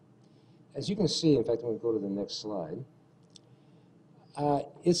we go. As you can see, in fact, I'm going to go to the next slide.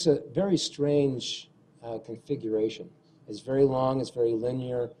 It's a very strange configuration. It's very long, it's very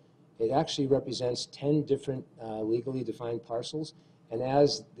linear. It actually represents 10 different legally defined parcels. And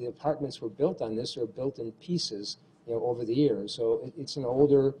as the apartments were built on this, they were built in pieces over the years. So it's an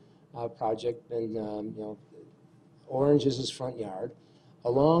older project, and orange is his front yard.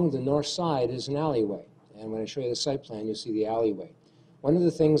 Along the north side is an alleyway. And when I show you the site plan, you'll see the alleyway. One of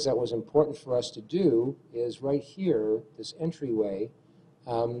the things that was important for us to do is right here, this entryway,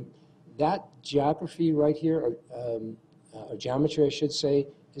 that geography right here, or geometry I should say,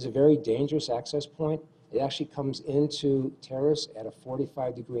 is a very dangerous access point. It actually comes into terrace at a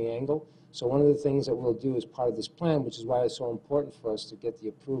 45-degree angle. So one of the things that we'll do as part of this plan, which is why it's so important for us to get the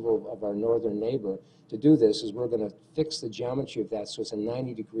approval of our northern neighbor to do this, is we're going to fix the geometry of that so it's a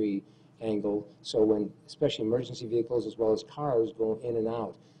 90-degree angle, so when, especially emergency vehicles as well as cars go in and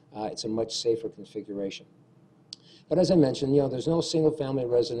out, it's a much safer configuration. But as I mentioned, there's no single-family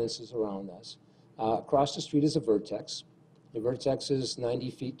residences around us. Across the street is a Vertex. The Vertex is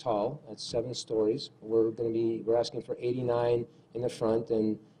 90 feet tall. That's 7 stories. We're asking for 89 in the front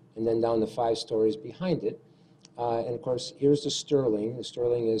and then down to 5 stories behind it. And of course, here's the Sterling. The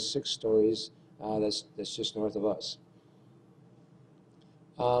Sterling is 6 stories. That's just north of us.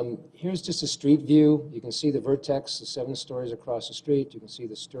 Here's just a street view. You can see the Vertex, the 7 stories across the street. You can see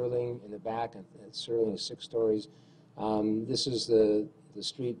the Sterling in the back, and Sterling is 6 stories. This is the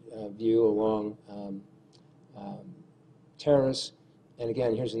street view along Terrace. And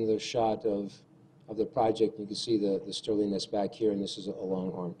again, here's another shot of the project. You can see the Sterling that's back here, and this is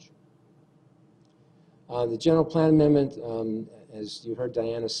along Orange. The general plan amendment, as you heard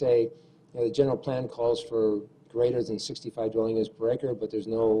Diana say, the general plan calls for greater than 65 dwelling units per acre, but there's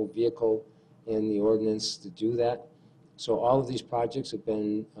no vehicle in the ordinance to do that. So all of these projects have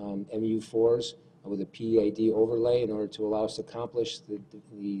been MU4s with a PEAD overlay in order to allow us to accomplish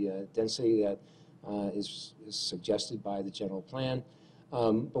the density that is suggested by the general plan.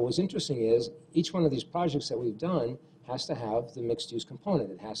 But what's interesting is each one of these projects that we've done has to have the mixed-use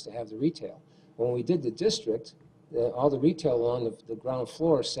component. It has to have the retail. When we did the district, all the retail along the ground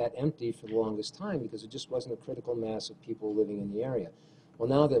floor sat empty for the longest time because it just wasn't a critical mass of people living in the area. Well,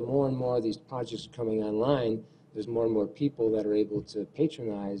 now that more and more of these projects are coming online, there's more and more people that are able to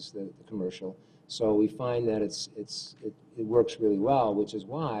patronize the commercial. So we find that it works really well, which is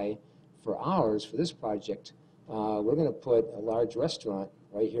why for this project, we're going to put a large restaurant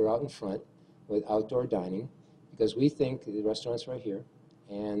right here out in front with outdoor dining, because we think the restaurant's right here,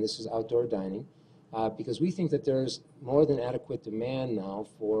 and this is outdoor dining, because we think that there's more than adequate demand now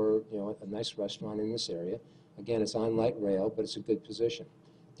for a nice restaurant in this area. Again, it's on light rail, but it's a good position.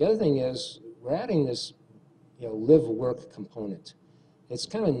 The other thing is we're adding this live-work component. It's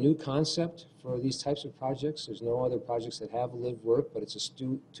kind of a new concept for these types of projects. There's no other projects that have live-work, but it's a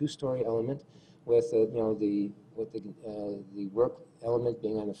two-story element with the work element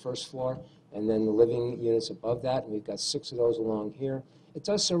being on the first floor, and then the living units above that, and we've got 6 of those along here. It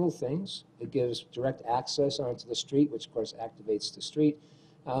does several things. It gives direct access onto the street, which of course activates the street,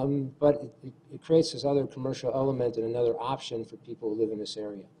 but it creates this other commercial element and another option for people who live in this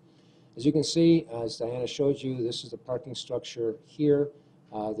area. As you can see, as Diana showed you, this is the parking structure here.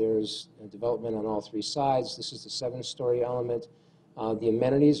 There's development on all 3 sides. This is the 7-story element. The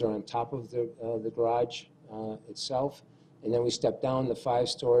amenities are on top of the garage itself. And then we step down the 5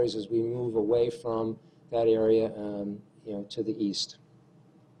 stories as we move away from that area to the east.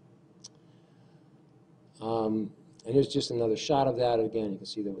 And here's just another shot of that. Again, you can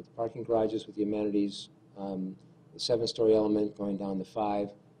see that with the parking garages, with the amenities, the 7-story element going down to 5,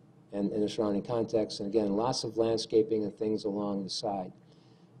 and the surrounding context. And again, lots of landscaping and things along the side.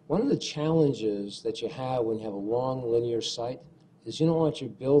 One of the challenges that you have when you have a long linear site is you don't want your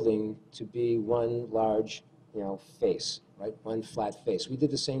building to be one large, face, right? One flat face. We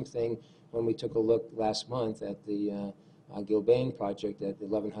did the same thing when we took a look last month at the Gilbane project at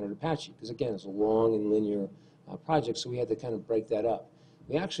 1100 Apache, because again, it's a long and linear project, so we had to kind of break that up.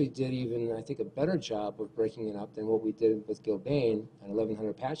 We actually did even, I think, a better job of breaking it up than what we did with Gilbane at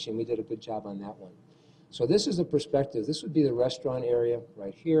 1100 Apache, and we did a good job on that one. So this is the perspective. This would be the restaurant area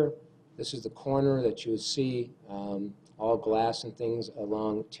right here. This is the corner that you would see, all glass and things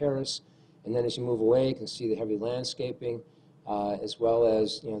along Terrace. And then as you move away, you can see the heavy landscaping, as well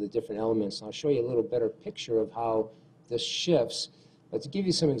as the different elements. And I'll show you a little better picture of how this shifts. But to give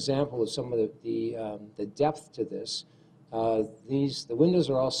you some example of some of the depth to this, the windows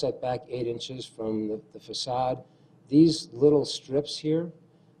are all set back 8 inches from the facade. These little strips here,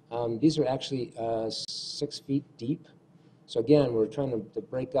 these are actually 6 feet deep. So again, we're trying to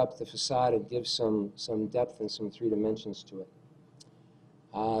break up the facade and give some depth and some 3 dimensions to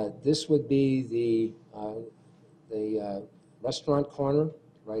it. This would be the restaurant corner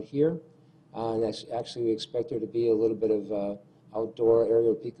right here. And actually, we expect there to be a little bit of outdoor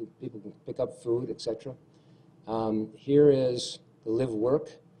area where people can pick up food, etc. Here is the live-work.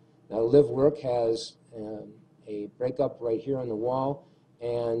 Now, the live-work has a breakup right here on the wall,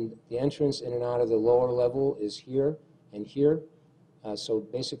 and the entrance in and out of the lower level is here and here. So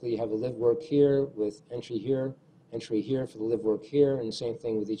basically, you have a live-work here with entry here for the live-work here, and the same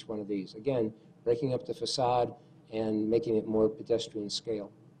thing with each one of these. Again, breaking up the facade and making it more pedestrian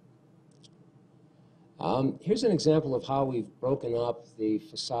scale. Here's an example of how we've broken up the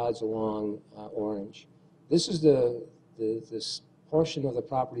facades along Orange. This is this portion of the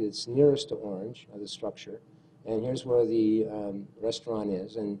property that's nearest to Orange, the structure. and here's where the restaurant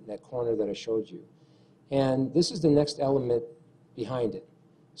is, and that corner that I showed you. And this is the next element behind it.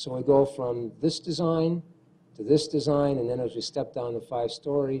 So we go from this design to this design, and then as we step down to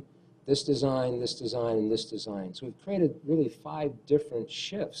 5-story, this design, and this design. So we've created really 5 different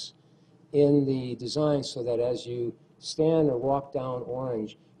shifts in the design so that as you stand or walk down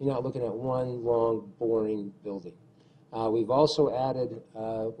Orange, you're not looking at one long, boring building. We've also added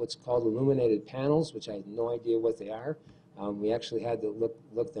what's called illuminated panels, which I had no idea what they are. We actually had to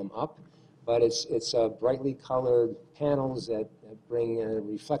look them up. But it's brightly colored panels that bring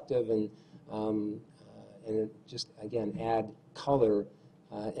reflective and just, again, add color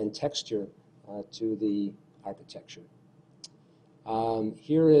and texture to the architecture.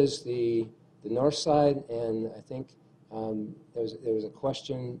 Here is the north side, and I think there was a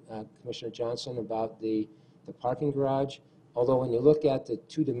question, Commissioner Johnson, about the parking garage. Although when you look at the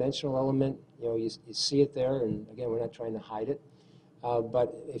 2-dimensional element, you see it there, and again, we're not trying to hide it.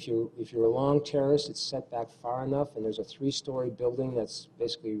 But if you're along Terrace, it's set back far enough, and there's a 3-story building that's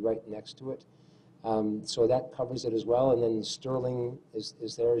basically right next to it. So that covers it as well, and then Sterling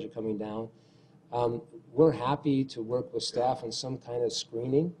is there as you're coming down. We're happy to work with staff on some kind of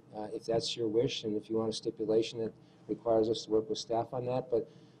screening, if that's your wish, and if you want a stipulation that requires us to work with staff on that. But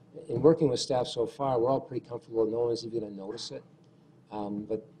in working with staff so far, we're all pretty comfortable. No one's even going to notice it.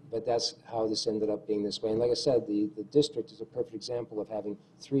 But that's how this ended up being this way. And like I said, the district is a perfect example of having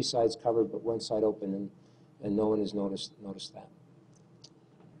 3 sides covered but 1 side open, and no one has noticed that.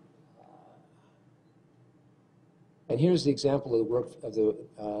 And here's the example of the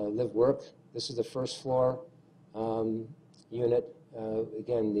live-work. This is the 1st floor unit.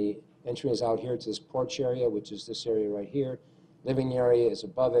 Again, the entry is out here to this porch area, which is this area right here. Living area is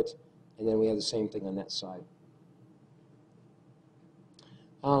above it, and then we have the same thing on that side.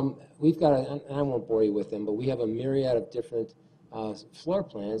 We've got, and I won't bore you with them, but we have a myriad of different floor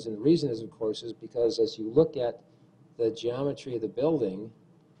plans, and the reason is, of course, is because as you look at the geometry of the building,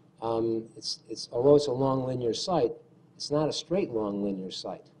 although it's a long linear site, it's not a straight long linear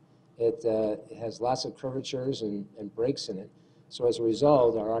site. It has lots of curvatures and breaks in it. So as a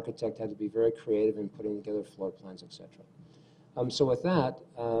result, our architect had to be very creative in putting together floor plans, etc. So with that,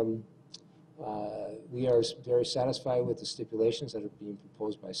 we are very satisfied with the stipulations that are being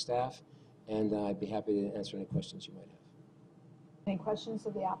proposed by staff, and I'd be happy to answer any questions you might have. Any questions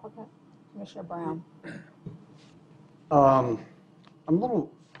of the applicant? Commissioner Brown. I'm a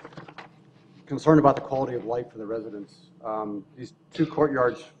little concerned about the quality of life for the residents. These 2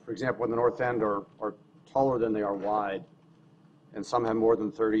 courtyards, for example, in the north end are taller than they are wide, and some have more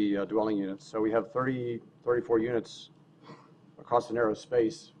than 30 dwelling units. So we have 34 units across the narrow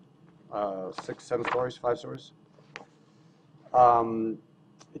space, 6, 7 stories, 5 stories.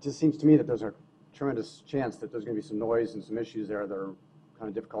 It just seems to me that there's a tremendous chance that there's going to be some noise and some issues there that are kind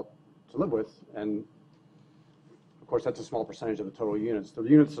of difficult to live with. And of course, that's a small percentage of the total units. The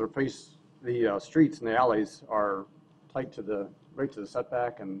units that face the streets and the alleys are tight to right to the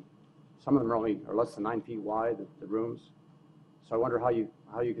setback, and some of them are less than 9 feet wide, the rooms. So I wonder how you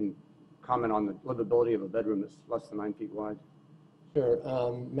can comment on the livability of a bedroom that's less than 9 feet wide. Sure.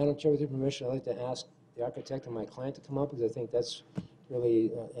 Madam Chair, with your permission, I'd like to ask the architect and my client to come up, because I think that's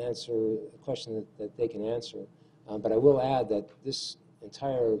really answer a question that they can answer. But I will add that this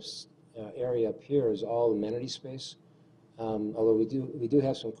entire area up here is all amenity space. Although we do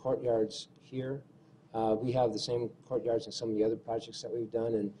have some courtyards here. We have the same courtyards in some of the other projects that we've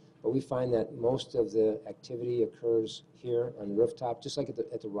done, but we find that most of the activity occurs here on the rooftop, just like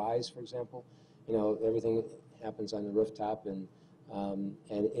at the Rise, for example. Everything happens on the rooftop, and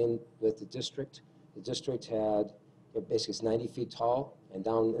in with the district had, basically it's 90 feet tall, and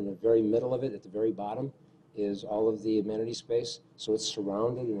down in the very middle of it, at the very bottom, is all of the amenity space. So it's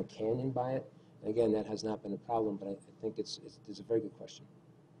surrounded in a canyon by it. And again, that has not been a problem, but I think it's a very good question.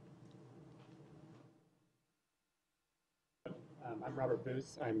 I'm Robert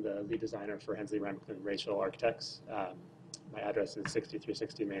Booth. I'm the lead designer for Hensley, Remington, and Rachel Architects. My address is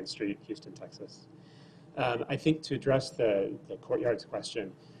 6360 Main Street, Houston, Texas. I think to address the courtyards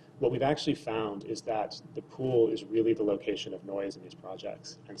question, what we've actually found is that the pool is really the location of noise in these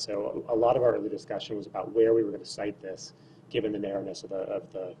projects. And so a lot of our early discussion was about where we were going to site this, given the narrowness of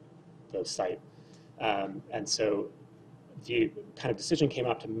the site. And so the kind of decision came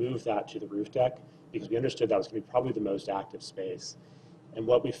up to move that to the roof deck, because we understood that was going to be probably the most active space. And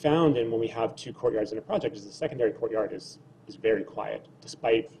what we found when we have 2 courtyards in a project is the secondary courtyard is very quiet,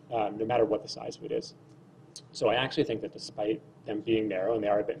 despite no matter what the size of it is. So I actually think that despite them being narrow, and they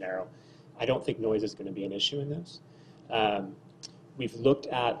are a bit narrow, I don't think noise is going to be an issue in this. We've looked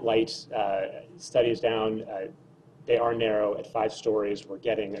at light studies down. They are narrow at 5 stories. We're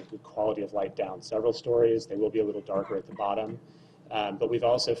getting a good quality of light down several stories. They will be a little darker at the bottom. But we've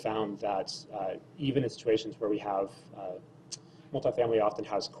also found that even in situations where we have multifamily often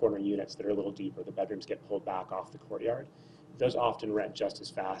has corner units that are a little deeper. The bedrooms get pulled back off the courtyard. Those often rent just as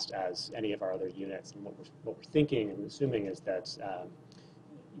fast as any of our other units. And what we're thinking and assuming is that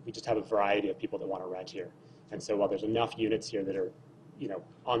we just have a variety of people that want to rent here. And so while there's enough units here that are,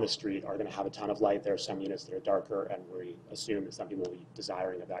 on the street are going to have a ton of light, there are some units that are darker, and we assume that some people will be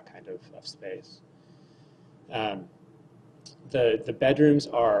desiring of that kind of space. The bedrooms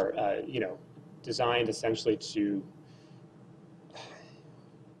are, designed essentially to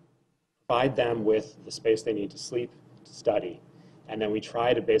provide them with the space they need to sleep, to study, and then we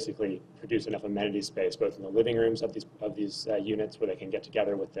try to basically produce enough amenity space, both in the living rooms of these units where they can get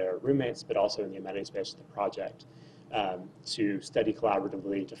together with their roommates, but also in the amenity space of the project, to study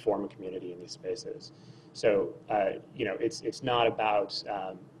collaboratively, to form a community in these spaces. So, it's not about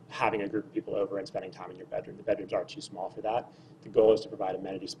having a group of people over and spending time in your bedroom. The bedrooms are too small for that. The goal is to provide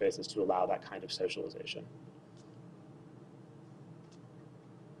amenity spaces to allow that kind of socialization.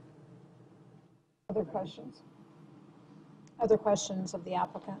 Other questions? Other questions of the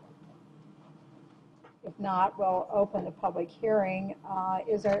applicant? If not, we'll open the public hearing.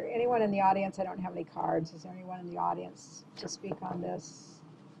 Is there anyone in the audience? I don't have any cards. Is there anyone in the audience to speak on this?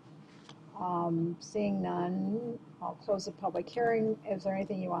 Seeing none, I'll close the public hearing. Is there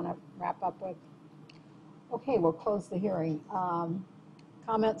anything you want to wrap up with? Okay, we'll close the hearing.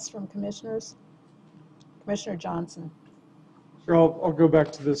 Comments from commissioners? Commissioner Johnson. Sure, I'll go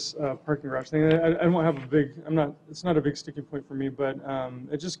back to this parking garage thing. I don't have a big, it's not a big sticking point for me, but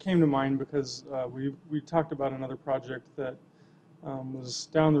it just came to mind because we talked about another project that was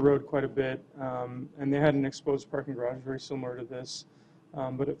down the road quite a bit, and they had an exposed parking garage very similar to this,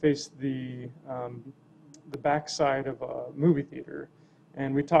 but it faced the backside of a movie theater.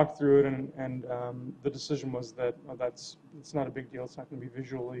 And we talked through it, and the decision was that it's not a big deal. It's not going to be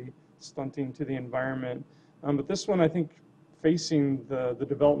visually stunting to the environment. But this one, I think, facing the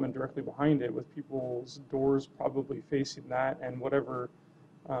development directly behind it, with people's doors probably facing that, and whatever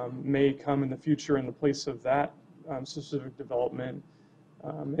may come in the future in the place of that specific development,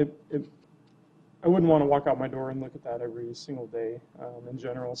 I wouldn't want to walk out my door and look at that every single day in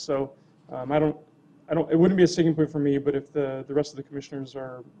general. So it wouldn't be a sticking point for me, but if the rest of the commissioners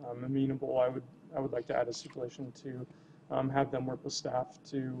are amenable, I would like to add a stipulation to have them work with staff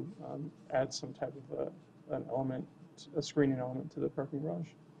to add some type of an element, a screening element to the parking garage.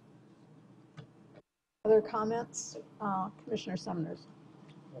 Other comments? Commissioner Sumners.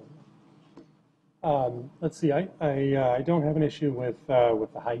 Let's see, I don't have an issue with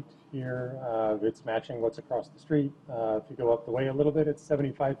the height here. It's matching what's across the street. If you go up the way a little bit, it's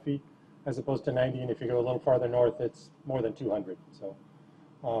 75 feet as opposed to 90, and if you go a little farther north, it's more than 200. So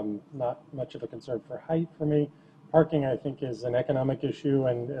not much of a concern for height for me. Parking, I think, is an economic issue,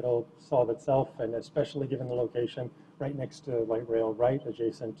 and it'll solve itself, and especially given the location right next to light rail, right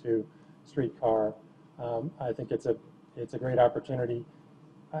adjacent to streetcar. I think it's a great opportunity.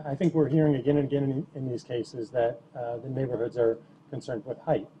 I think we're hearing again and again in these cases that the neighborhoods are concerned with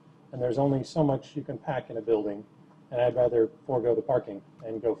height, and there's only so much you can pack in a building, and I'd rather forego the parking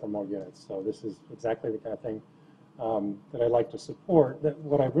and go for more units. So this is exactly the kind of thing that I'd like to support. That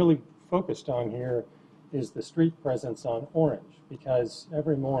what I really focused on here is the street presence on Orange, because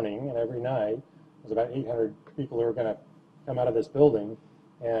every morning and every night there's about 800 people who are going to come out of this building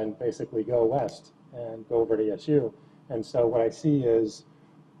and basically go west and go over to SU. And so what I see is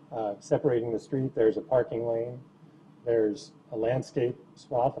separating the street, there's a parking lane, there's a landscape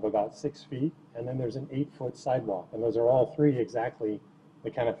swath of about 6 feet, and then there's an 8-foot sidewalk. And those are all three exactly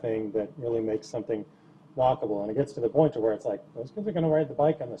the kind of thing that really makes something walkable. And it gets to the point to where it's like, those kids are going to ride the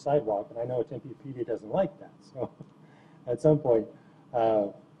bike on the sidewalk, and I know Tempe PD doesn't like that. So at some point,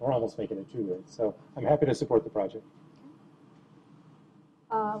 we're almost making it too late. So I'm happy to support the project.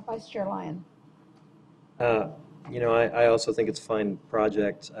 Vice Chair Lyon. I also think it's a fine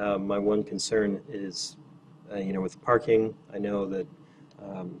project. My one concern is, with parking. I know that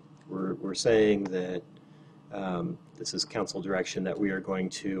we're saying that this is council direction that we are going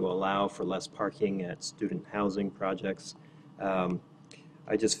to allow for less parking at student housing projects.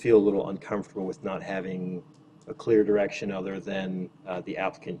 I just feel a little uncomfortable with not having a clear direction other than the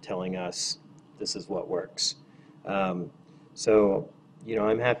applicant telling us this is what works. So,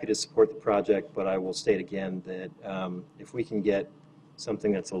 I'm happy to support the project, but I will state again that if we can get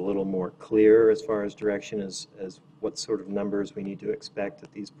something that's a little more clear as far as direction as what sort of numbers we need to expect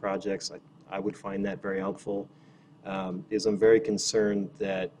at these projects, I would find that very helpful. is I'm very concerned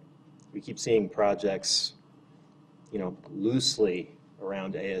that we keep seeing projects, loosely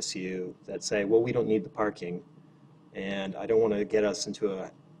around ASU that say, well, we don't need the parking. And I don't want to get us into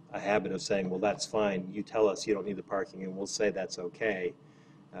a habit of saying, well, that's fine. You tell us you don't need the parking, and we'll say that's okay.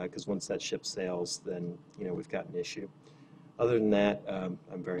 Because once that ship sails, then we've got an issue. Other than that, I'm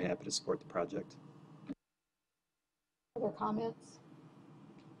very happy to support the project. Other comments?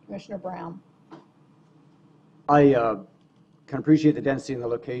 Commissioner Brown. I can appreciate the density and the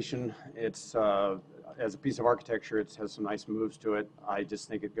location. It's, as a piece of architecture, it has some nice moves to it. I just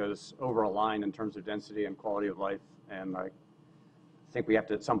think it goes over a line in terms of density and quality of life, and I think we have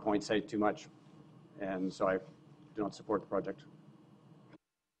to at some point say too much, and so I don't support the project.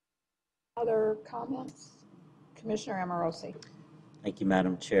 Other comments? Commissioner Amorosi. Thank you,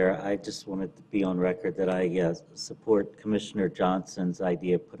 Madam Chair. I just wanted to be on record that I support Commissioner Johnson's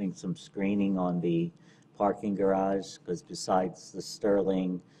idea of putting some screening on the parking garage, because besides the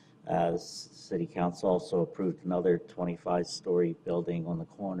Sterling, City Council also approved another 25-story building on the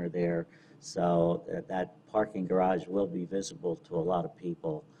corner there. So that parking garage will be visible to a lot of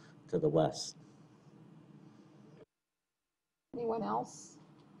people to the west. Anyone else?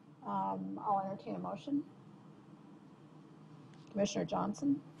 I'll entertain a motion. Commissioner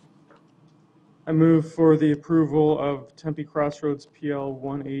Johnson. I move for the approval of Tempe Crossroads PL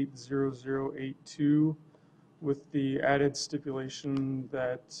 180082 with the added stipulation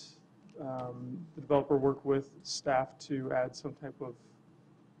that the developer work with staff to add some type of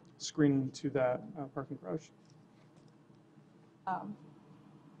screening to that parking garage.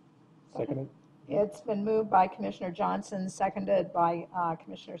 Seconded. It's been moved by Commissioner Johnson, seconded by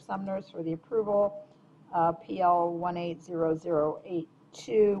Commissioner Sumner for the approval of PL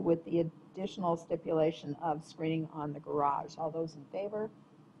 180082 with the additional stipulation of screening on the garage. All those in favor?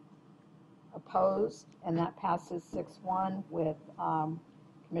 Opposed? And that passes 6-1 with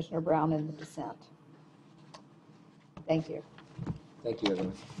Commissioner Brown in the dissent. Thank you. Thank you,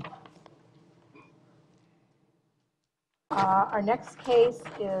 everyone. Our next case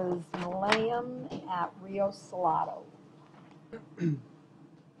is Millennium at Rio Salado.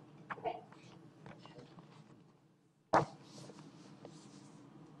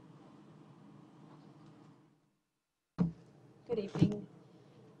 Good evening.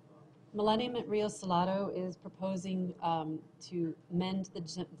 Millennium at Rio Salado is proposing to amend the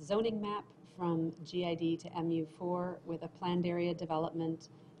zoning map from GID to MU4 with a planned area development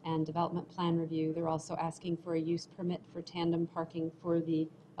and development plan review. They're also asking for a use permit for tandem parking for the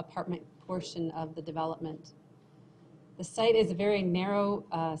apartment portion of the development. The site is a very narrow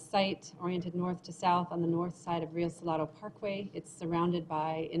site oriented north to south on the north side of Rio Salado Parkway. It's surrounded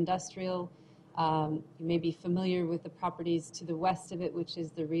by industrial. You may be familiar with the properties to the west of it, which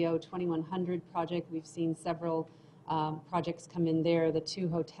is the Rio 2100 project. We've seen several projects come in there. The 2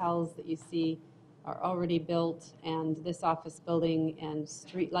 hotels that you see are already built, and this office building and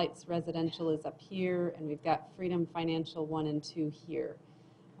Streetlights Residential is up here, and we've got Freedom Financial 1 and 2 here.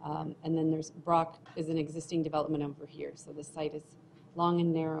 And then there's Brock is an existing development over here, so the site is long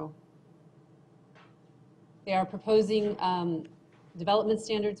and narrow. They are proposing development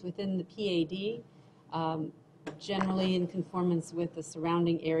standards within the PAD, generally in conformance with the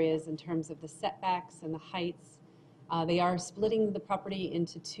surrounding areas in terms of the setbacks and the heights. They are splitting the property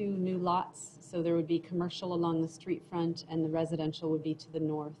into 2 new lots, so there would be commercial along the street front and the residential would be to the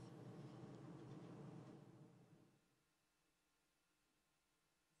north.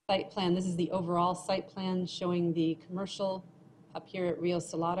 Site plan, this is the overall site plan showing the commercial up here at Rio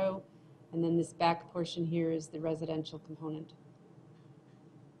Salado, and then this back portion here is the residential component.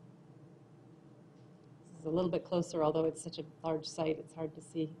 This is a little bit closer, although it's such a large site, it's hard to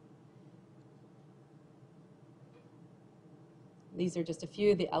see. These are just a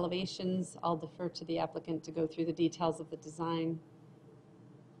few of the elevations. I'll defer to the applicant to go through the details of the design.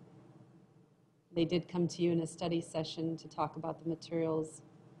 They did come to you in a study session to talk about the materials.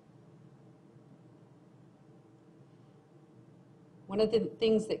 One of the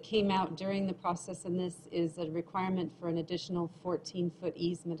things that came out during the process in this is a requirement for an additional 14-foot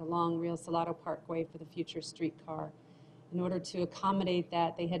easement along Rio Salado Parkway for the future streetcar. In order to accommodate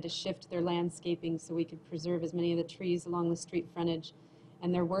that, they had to shift their landscaping so we could preserve as many of the trees along the street frontage.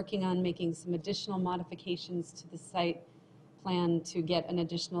 And they're working on making some additional modifications to the site plan to get an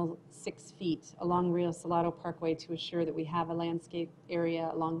additional 6 feet along Rio Salado Parkway to assure that we have a landscape area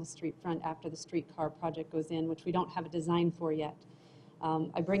along the street front after the streetcar project goes in, which we don't have a design for yet.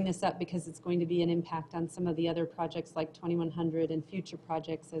 I bring this up because it's going to be an impact on some of the other projects like 2100 and future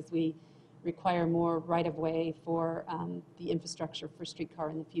projects as we require more right-of-way for the infrastructure for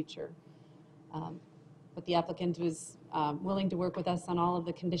streetcar in the future. but the applicant was willing to work with us on all of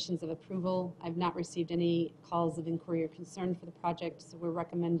the conditions of approval. I've not received any calls of inquiry or concern for the project, so we're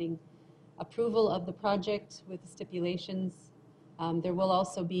recommending approval of the project with stipulations. There will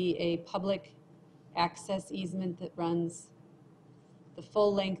also be a public access easement that runs the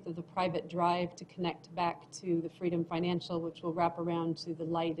full length of the private drive to connect back to the Freedom Financial, which will wrap around to the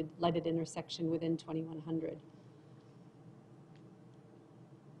lighted intersection within 2100.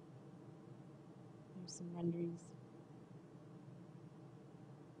 There's some renderings.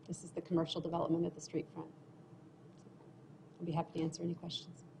 This is the commercial development at the street front. I'll be happy to answer any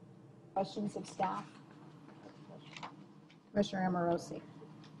questions. Questions of staff? Commissioner Amorosi.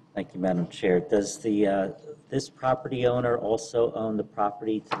 Thank you, Madam Chair. Does the, this property owner also own the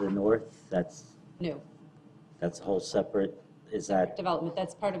property to the north? That's No, a whole separate, is that, development,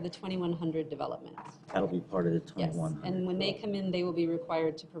 that's part of the 2100 development. that'll be part of the Yes, 2100? and when they come in, they will be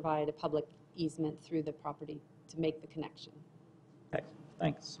required to provide a public easement through the property to make the connection. Okay,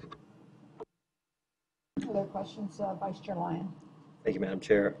 thanks. Other questions, Vice Chair Lyon? Thank you, Madam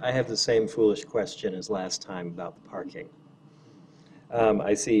Chair. I have the same foolish question as last time about the parking.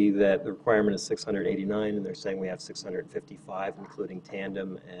 I see that the requirement is 689, and they're saying we have 655, including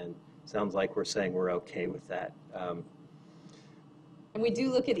tandem, and sounds like we're saying we're okay with that. And we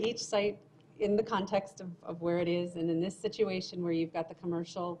do look at each site in the context of where it is, and in this situation where you've got the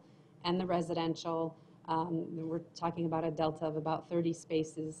commercial and the residential, we're talking about a delta of about 30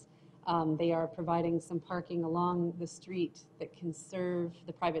 spaces. They are providing some parking along the street that can serve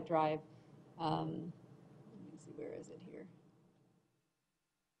the private drive. Let me see, where is it here?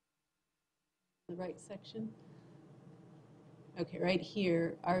 The right section? Okay, right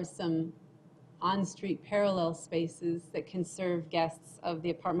here are some on-street parallel spaces that can serve guests of the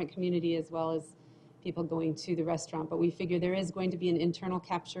apartment community as well as people going to the restaurant. But we figure there is going to be an internal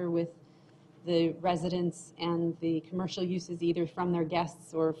capture with the residents and the commercial uses either from their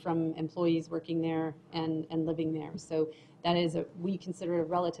guests or from employees working there and living there. So that is, we consider it a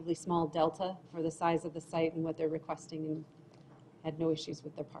relatively small delta for the size of the site and what they're requesting, and had no issues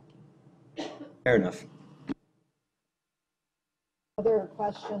with their parking. Fair enough. Other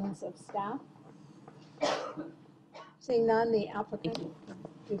questions of staff? Seeing none, the applicant will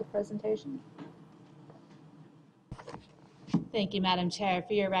do the presentation. Thank you, Madam Chair.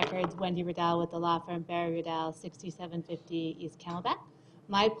 For your records, Wendy Riddell with the law firm Barry Riddell, 6750 East Camelback.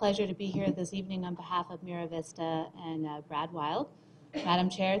 My pleasure to be here this evening on behalf of Mira Vista and Brad Wild. Madam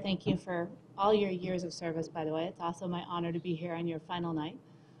Chair, thank you for all your years of service, by the way. It's also my honor to be here on your final night.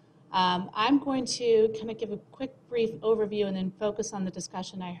 I'm going to kind of give a quick, brief overview and then focus on the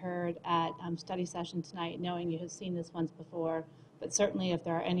discussion I heard at study session tonight, knowing you have seen this once before, but certainly if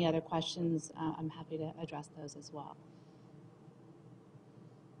there are any other questions, I'm happy to address those as well.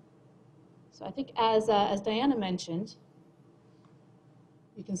 So I think as Diana mentioned,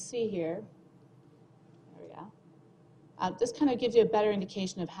 you can see here, there we go. This kind of gives you a better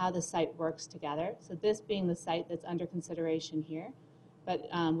indication of how the site works together. So this being the site that's under consideration here, but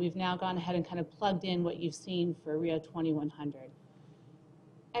we've now gone ahead and kind of plugged in what you've seen for Rio 2100.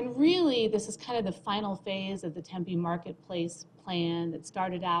 And really, this is kind of the final phase of the Tempe marketplace plan that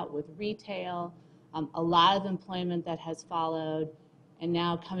started out with retail, a lot of employment that has followed, and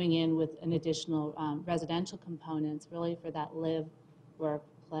now coming in with an additional residential components, really for that live, work,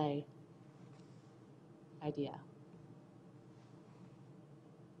 play idea.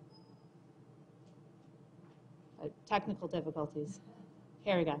 Technical difficulties.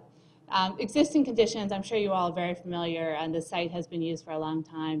 Here we go. Existing conditions, I'm sure you all are very familiar, and the site has been used for a long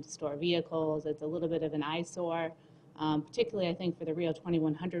time to store vehicles. It's a little bit of an eyesore, particularly I think for the Rio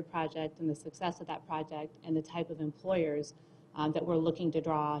 2100 project and the success of that project and the type of employers that we're looking to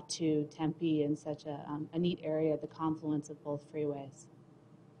draw to Tempe in such a neat area at the confluence of both freeways.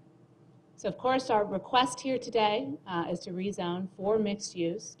 So of course our request here today is to rezone for mixed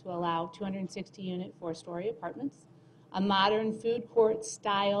use to allow 260 unit 4-story apartments, a modern food court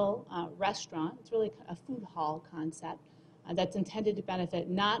style restaurant. It's really a food hall concept that's intended to benefit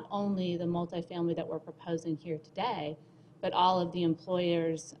not only the multifamily that we're proposing here today, but all of the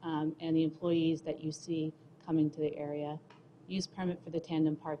employers and the employees that you see coming to the area. Use permit for the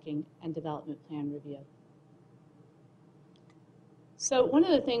tandem parking, and development plan review. So one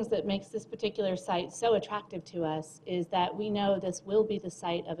of the things that makes this particular site so attractive to us is that we know this will be the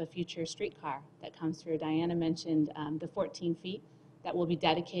site of a future streetcar that comes through. Diana mentioned the 14 feet that we'll be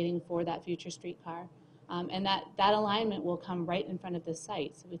dedicating for that future streetcar. And that alignment will come right in front of this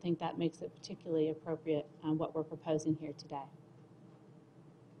site. So we think that makes it particularly appropriate what we're proposing here today.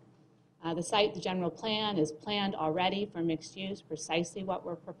 The site, the general plan, is planned already for mixed use, precisely what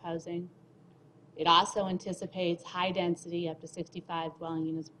we're proposing. It also anticipates high density, up to 65 dwelling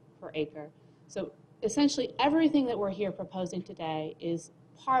units per acre. So essentially everything that we're here proposing today is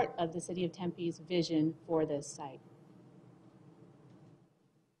part of the City of Tempe's vision for this site.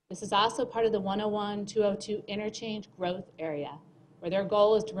 This is also part of the 101-202 interchange growth area, where their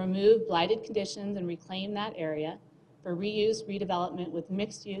goal is to remove blighted conditions and reclaim that area for reuse, redevelopment with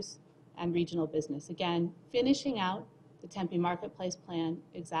mixed use and regional business. Again, finishing out the Tempe Marketplace Plan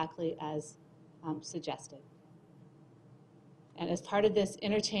exactly as suggested. And as part of this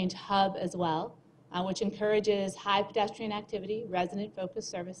interchange hub as well, which encourages high pedestrian activity, resident-focused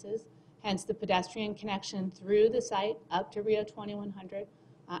services, hence the pedestrian connection through the site up to Rio 2100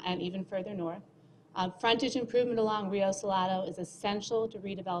 and even further north. Frontage improvement along Rio Salado is essential to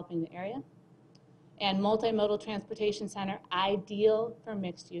redeveloping the area. And multimodal transportation center, ideal for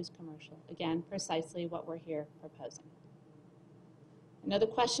mixed-use commercial. Again, precisely what we're here proposing. Another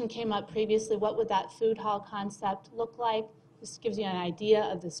question came up previously, what would that food hall concept look like? This gives you an idea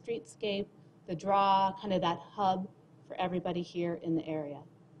of the streetscape, the draw, kind of that hub for everybody here in the area.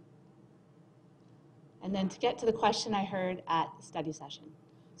 And then to get to the question I heard at the study session.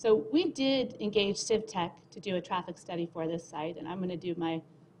 So we did engage CivTech to do a traffic study for this site, and I'm going to do my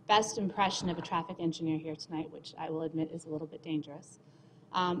best impression of a traffic engineer here tonight, which I will admit is a little bit dangerous.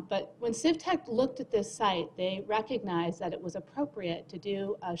 But when CivTech looked at this site, they recognized that it was appropriate to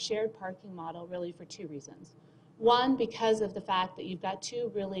do a shared parking model really for two reasons. One, because of the fact that you've got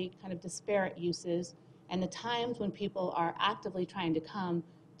two really kind of disparate uses, and the times when people are actively trying to come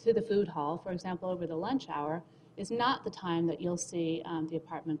to the food hall, for example, over the lunch hour, is not the time that you'll see the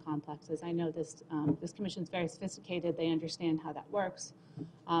apartment complexes. I know this commission is very sophisticated. They understand how that works.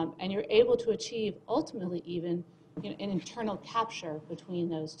 And you're able to achieve, ultimately even, an internal capture between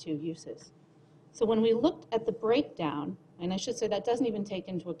those two uses. So when we looked at the breakdown, and I should say that doesn't even take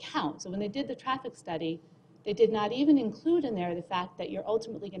into account, so when they did the traffic study, they did not even include in there the fact that you're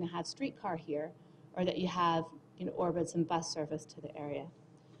ultimately going to have streetcar here, or that you have orbits and bus service to the area.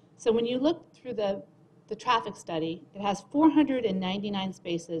 So when you look through the traffic study, it has 499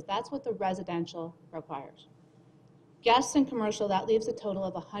 spaces. That's what the residential requires. Guests and commercial, that leaves a total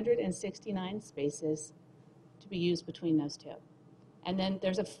of 169 spaces to be used between those two. And then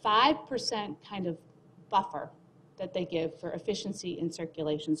there's a 5% kind of buffer that they give for efficiency in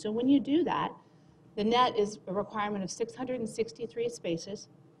circulation. So when you do that, the net is a requirement of 663 spaces,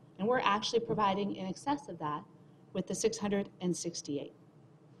 and we're actually providing in excess of that with the 668.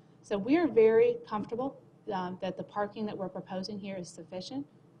 So we're very comfortable that the parking that we're proposing here is sufficient.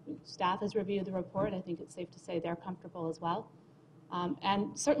 Staff has reviewed the report. I think it's safe to say they're comfortable as well.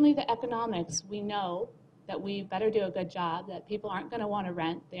 And certainly the economics, we know that we better do a good job, that people aren't going to want to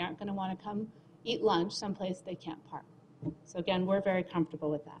rent. They aren't going to want to come eat lunch someplace they can't park. So again, we're very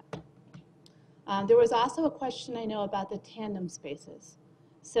comfortable with that. There was also a question, I know, about the tandem spaces.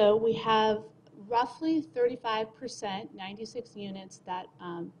 So we have roughly 35%, 96 units that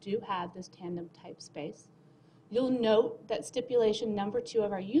do have this tandem type space. You'll note that stipulation number 2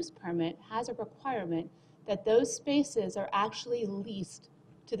 of our use permit has a requirement that those spaces are actually leased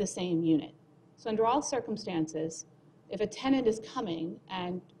to the same unit. So under all circumstances, if a tenant is coming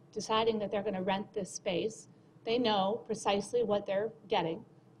and deciding that they're going to rent this space, they know precisely what they're getting.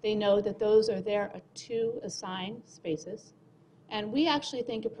 They know that those are their 2 assigned spaces. And we actually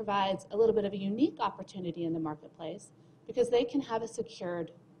think it provides a little bit of a unique opportunity in the marketplace because they can have a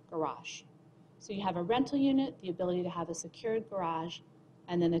secured garage. So you have a rental unit, the ability to have a secured garage,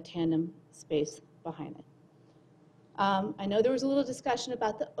 and then a tandem space behind it. I know there was a little discussion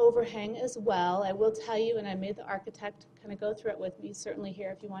about the overhang as well. I will tell you, and I made the architect kind of go through it with me, certainly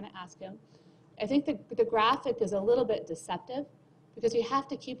here if you want to ask him. I think the graphic is a little bit deceptive because you have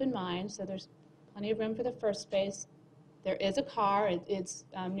to keep in mind, so there's plenty of room for the first space. There is a car, it's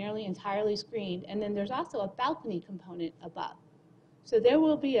nearly entirely screened, and then there's also a balcony component above. So there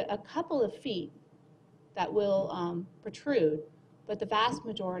will be a couple of feet that will protrude, but the vast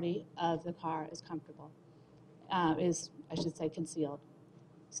majority of the car is comfortable, is, I should say, concealed.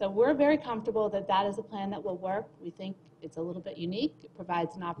 So we're very comfortable that that is a plan that will work. We think it's a little bit unique. It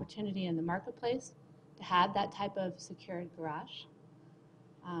provides an opportunity in the marketplace to have that type of secured garage.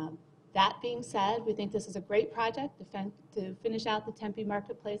 That being said, we think this is a great project to finish out the Tempe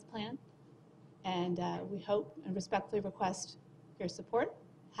Marketplace Plan, and we hope and respectfully request your support.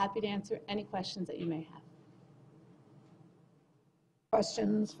 Happy to answer any questions that you may have.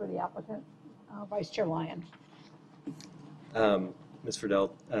 Questions for the applicant? Vice Chair Lyon. Ms.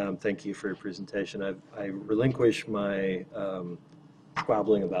 Friedel, thank you for your presentation. I relinquish my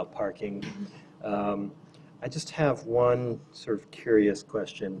squabbling about parking. I just have one sort of curious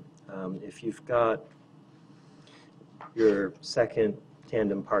question. If you've got your second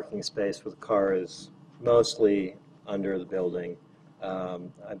tandem parking space where the car is mostly under the building,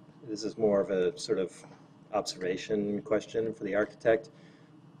 this is more of a sort of observation question for the architect.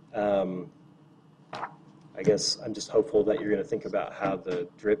 I guess I'm just hopeful that you're going to think about how the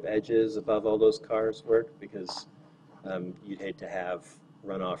drip edges above all those cars work, because you'd hate to have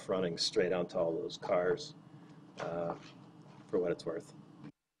runoff running straight onto all those cars, for what it's worth.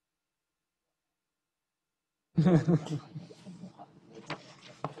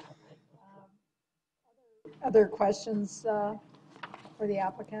 Other questions for the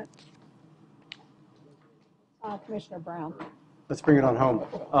applicant? Commissioner Brown. Let's bring it on home.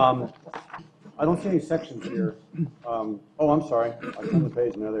 I don't see any sections here. Oh, I'm sorry. I turned the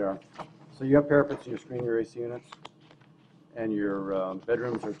page and there they are. So you have parapets and you screen your AC units, and your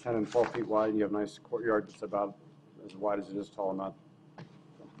bedrooms are 10 and 12 feet wide, and you have a nice courtyard that's about as wide as it is tall and not.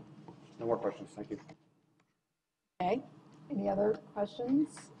 No more questions. Thank you. Okay. Any other questions?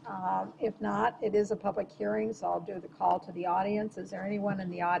 If not, it is a public hearing, so I'll do the call to the audience. Is there anyone in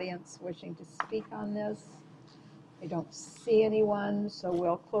the audience wishing to speak on this? I don't see anyone, so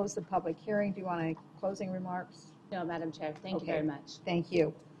we'll close the public hearing. Do you want any closing remarks? No, Madam Chair, thank you very much. Thank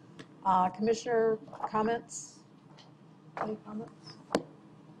you. Commissioner comments? Any comments? If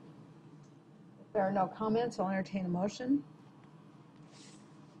there are no comments, I'll entertain a motion.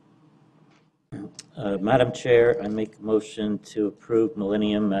 Madam Chair, I make a motion to approve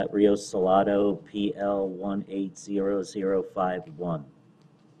Millennium at Rio Salado PL 180051. Is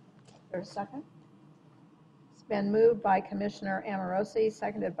there a second? It's been moved by Commissioner Amorosi,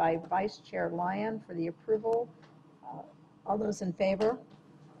 seconded by Vice Chair Lyon for the approval. All those in favor?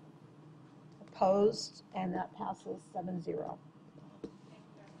 Opposed? And that passes 7-0.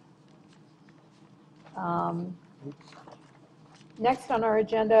 Next on our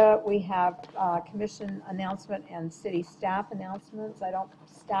agenda, we have commission announcement and city staff announcements.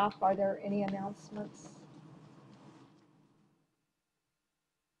 Staff, are there any announcements?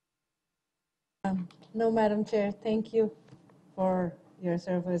 No, Madam Chair, thank you for your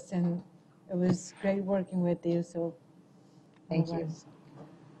service, and it was great working with you, so. Thank you.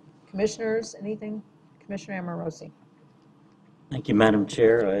 Commissioners, anything? Commissioner Amorosi. Thank you, Madam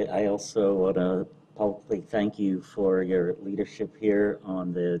Chair. I also want to publicly thank you for your leadership here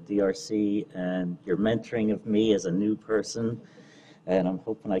on the DRC and your mentoring of me as a new person. And I'm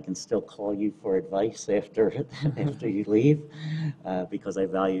hoping I can still call you for advice after you leave, because I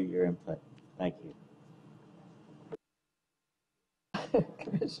value your input. Thank you.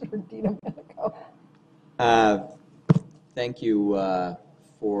 Commissioner Di-Domenico. Thank you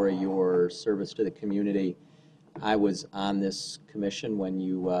for your service to the community. I was on this commission when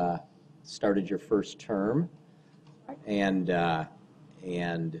you started your first term, and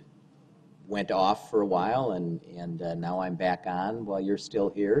went off for a while, and now I'm back on while you're still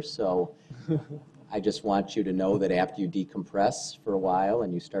here. So I just want you to know that after you decompress for a while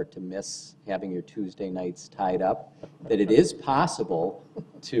and you start to miss having your Tuesday nights tied up, that it is possible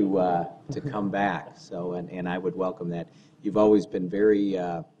to come back. So, and I would welcome that. You've always been very,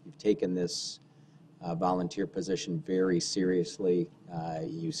 you've taken this volunteer position very seriously.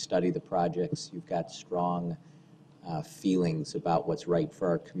 You study the projects. You've got strong feelings about what's right for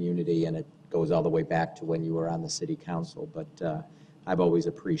our community, and it goes all the way back to when you were on the city council. But I've always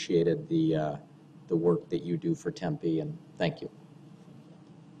appreciated the work that you do for Tempe, and thank you.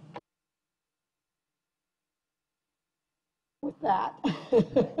 With that,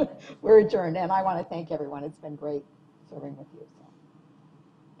 we're adjourned, and I want to thank everyone. It's been great serving with you. So.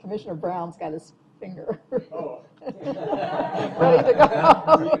 Commissioner Brown's got his finger ready to go.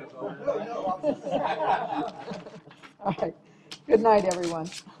 All right. Good night, everyone.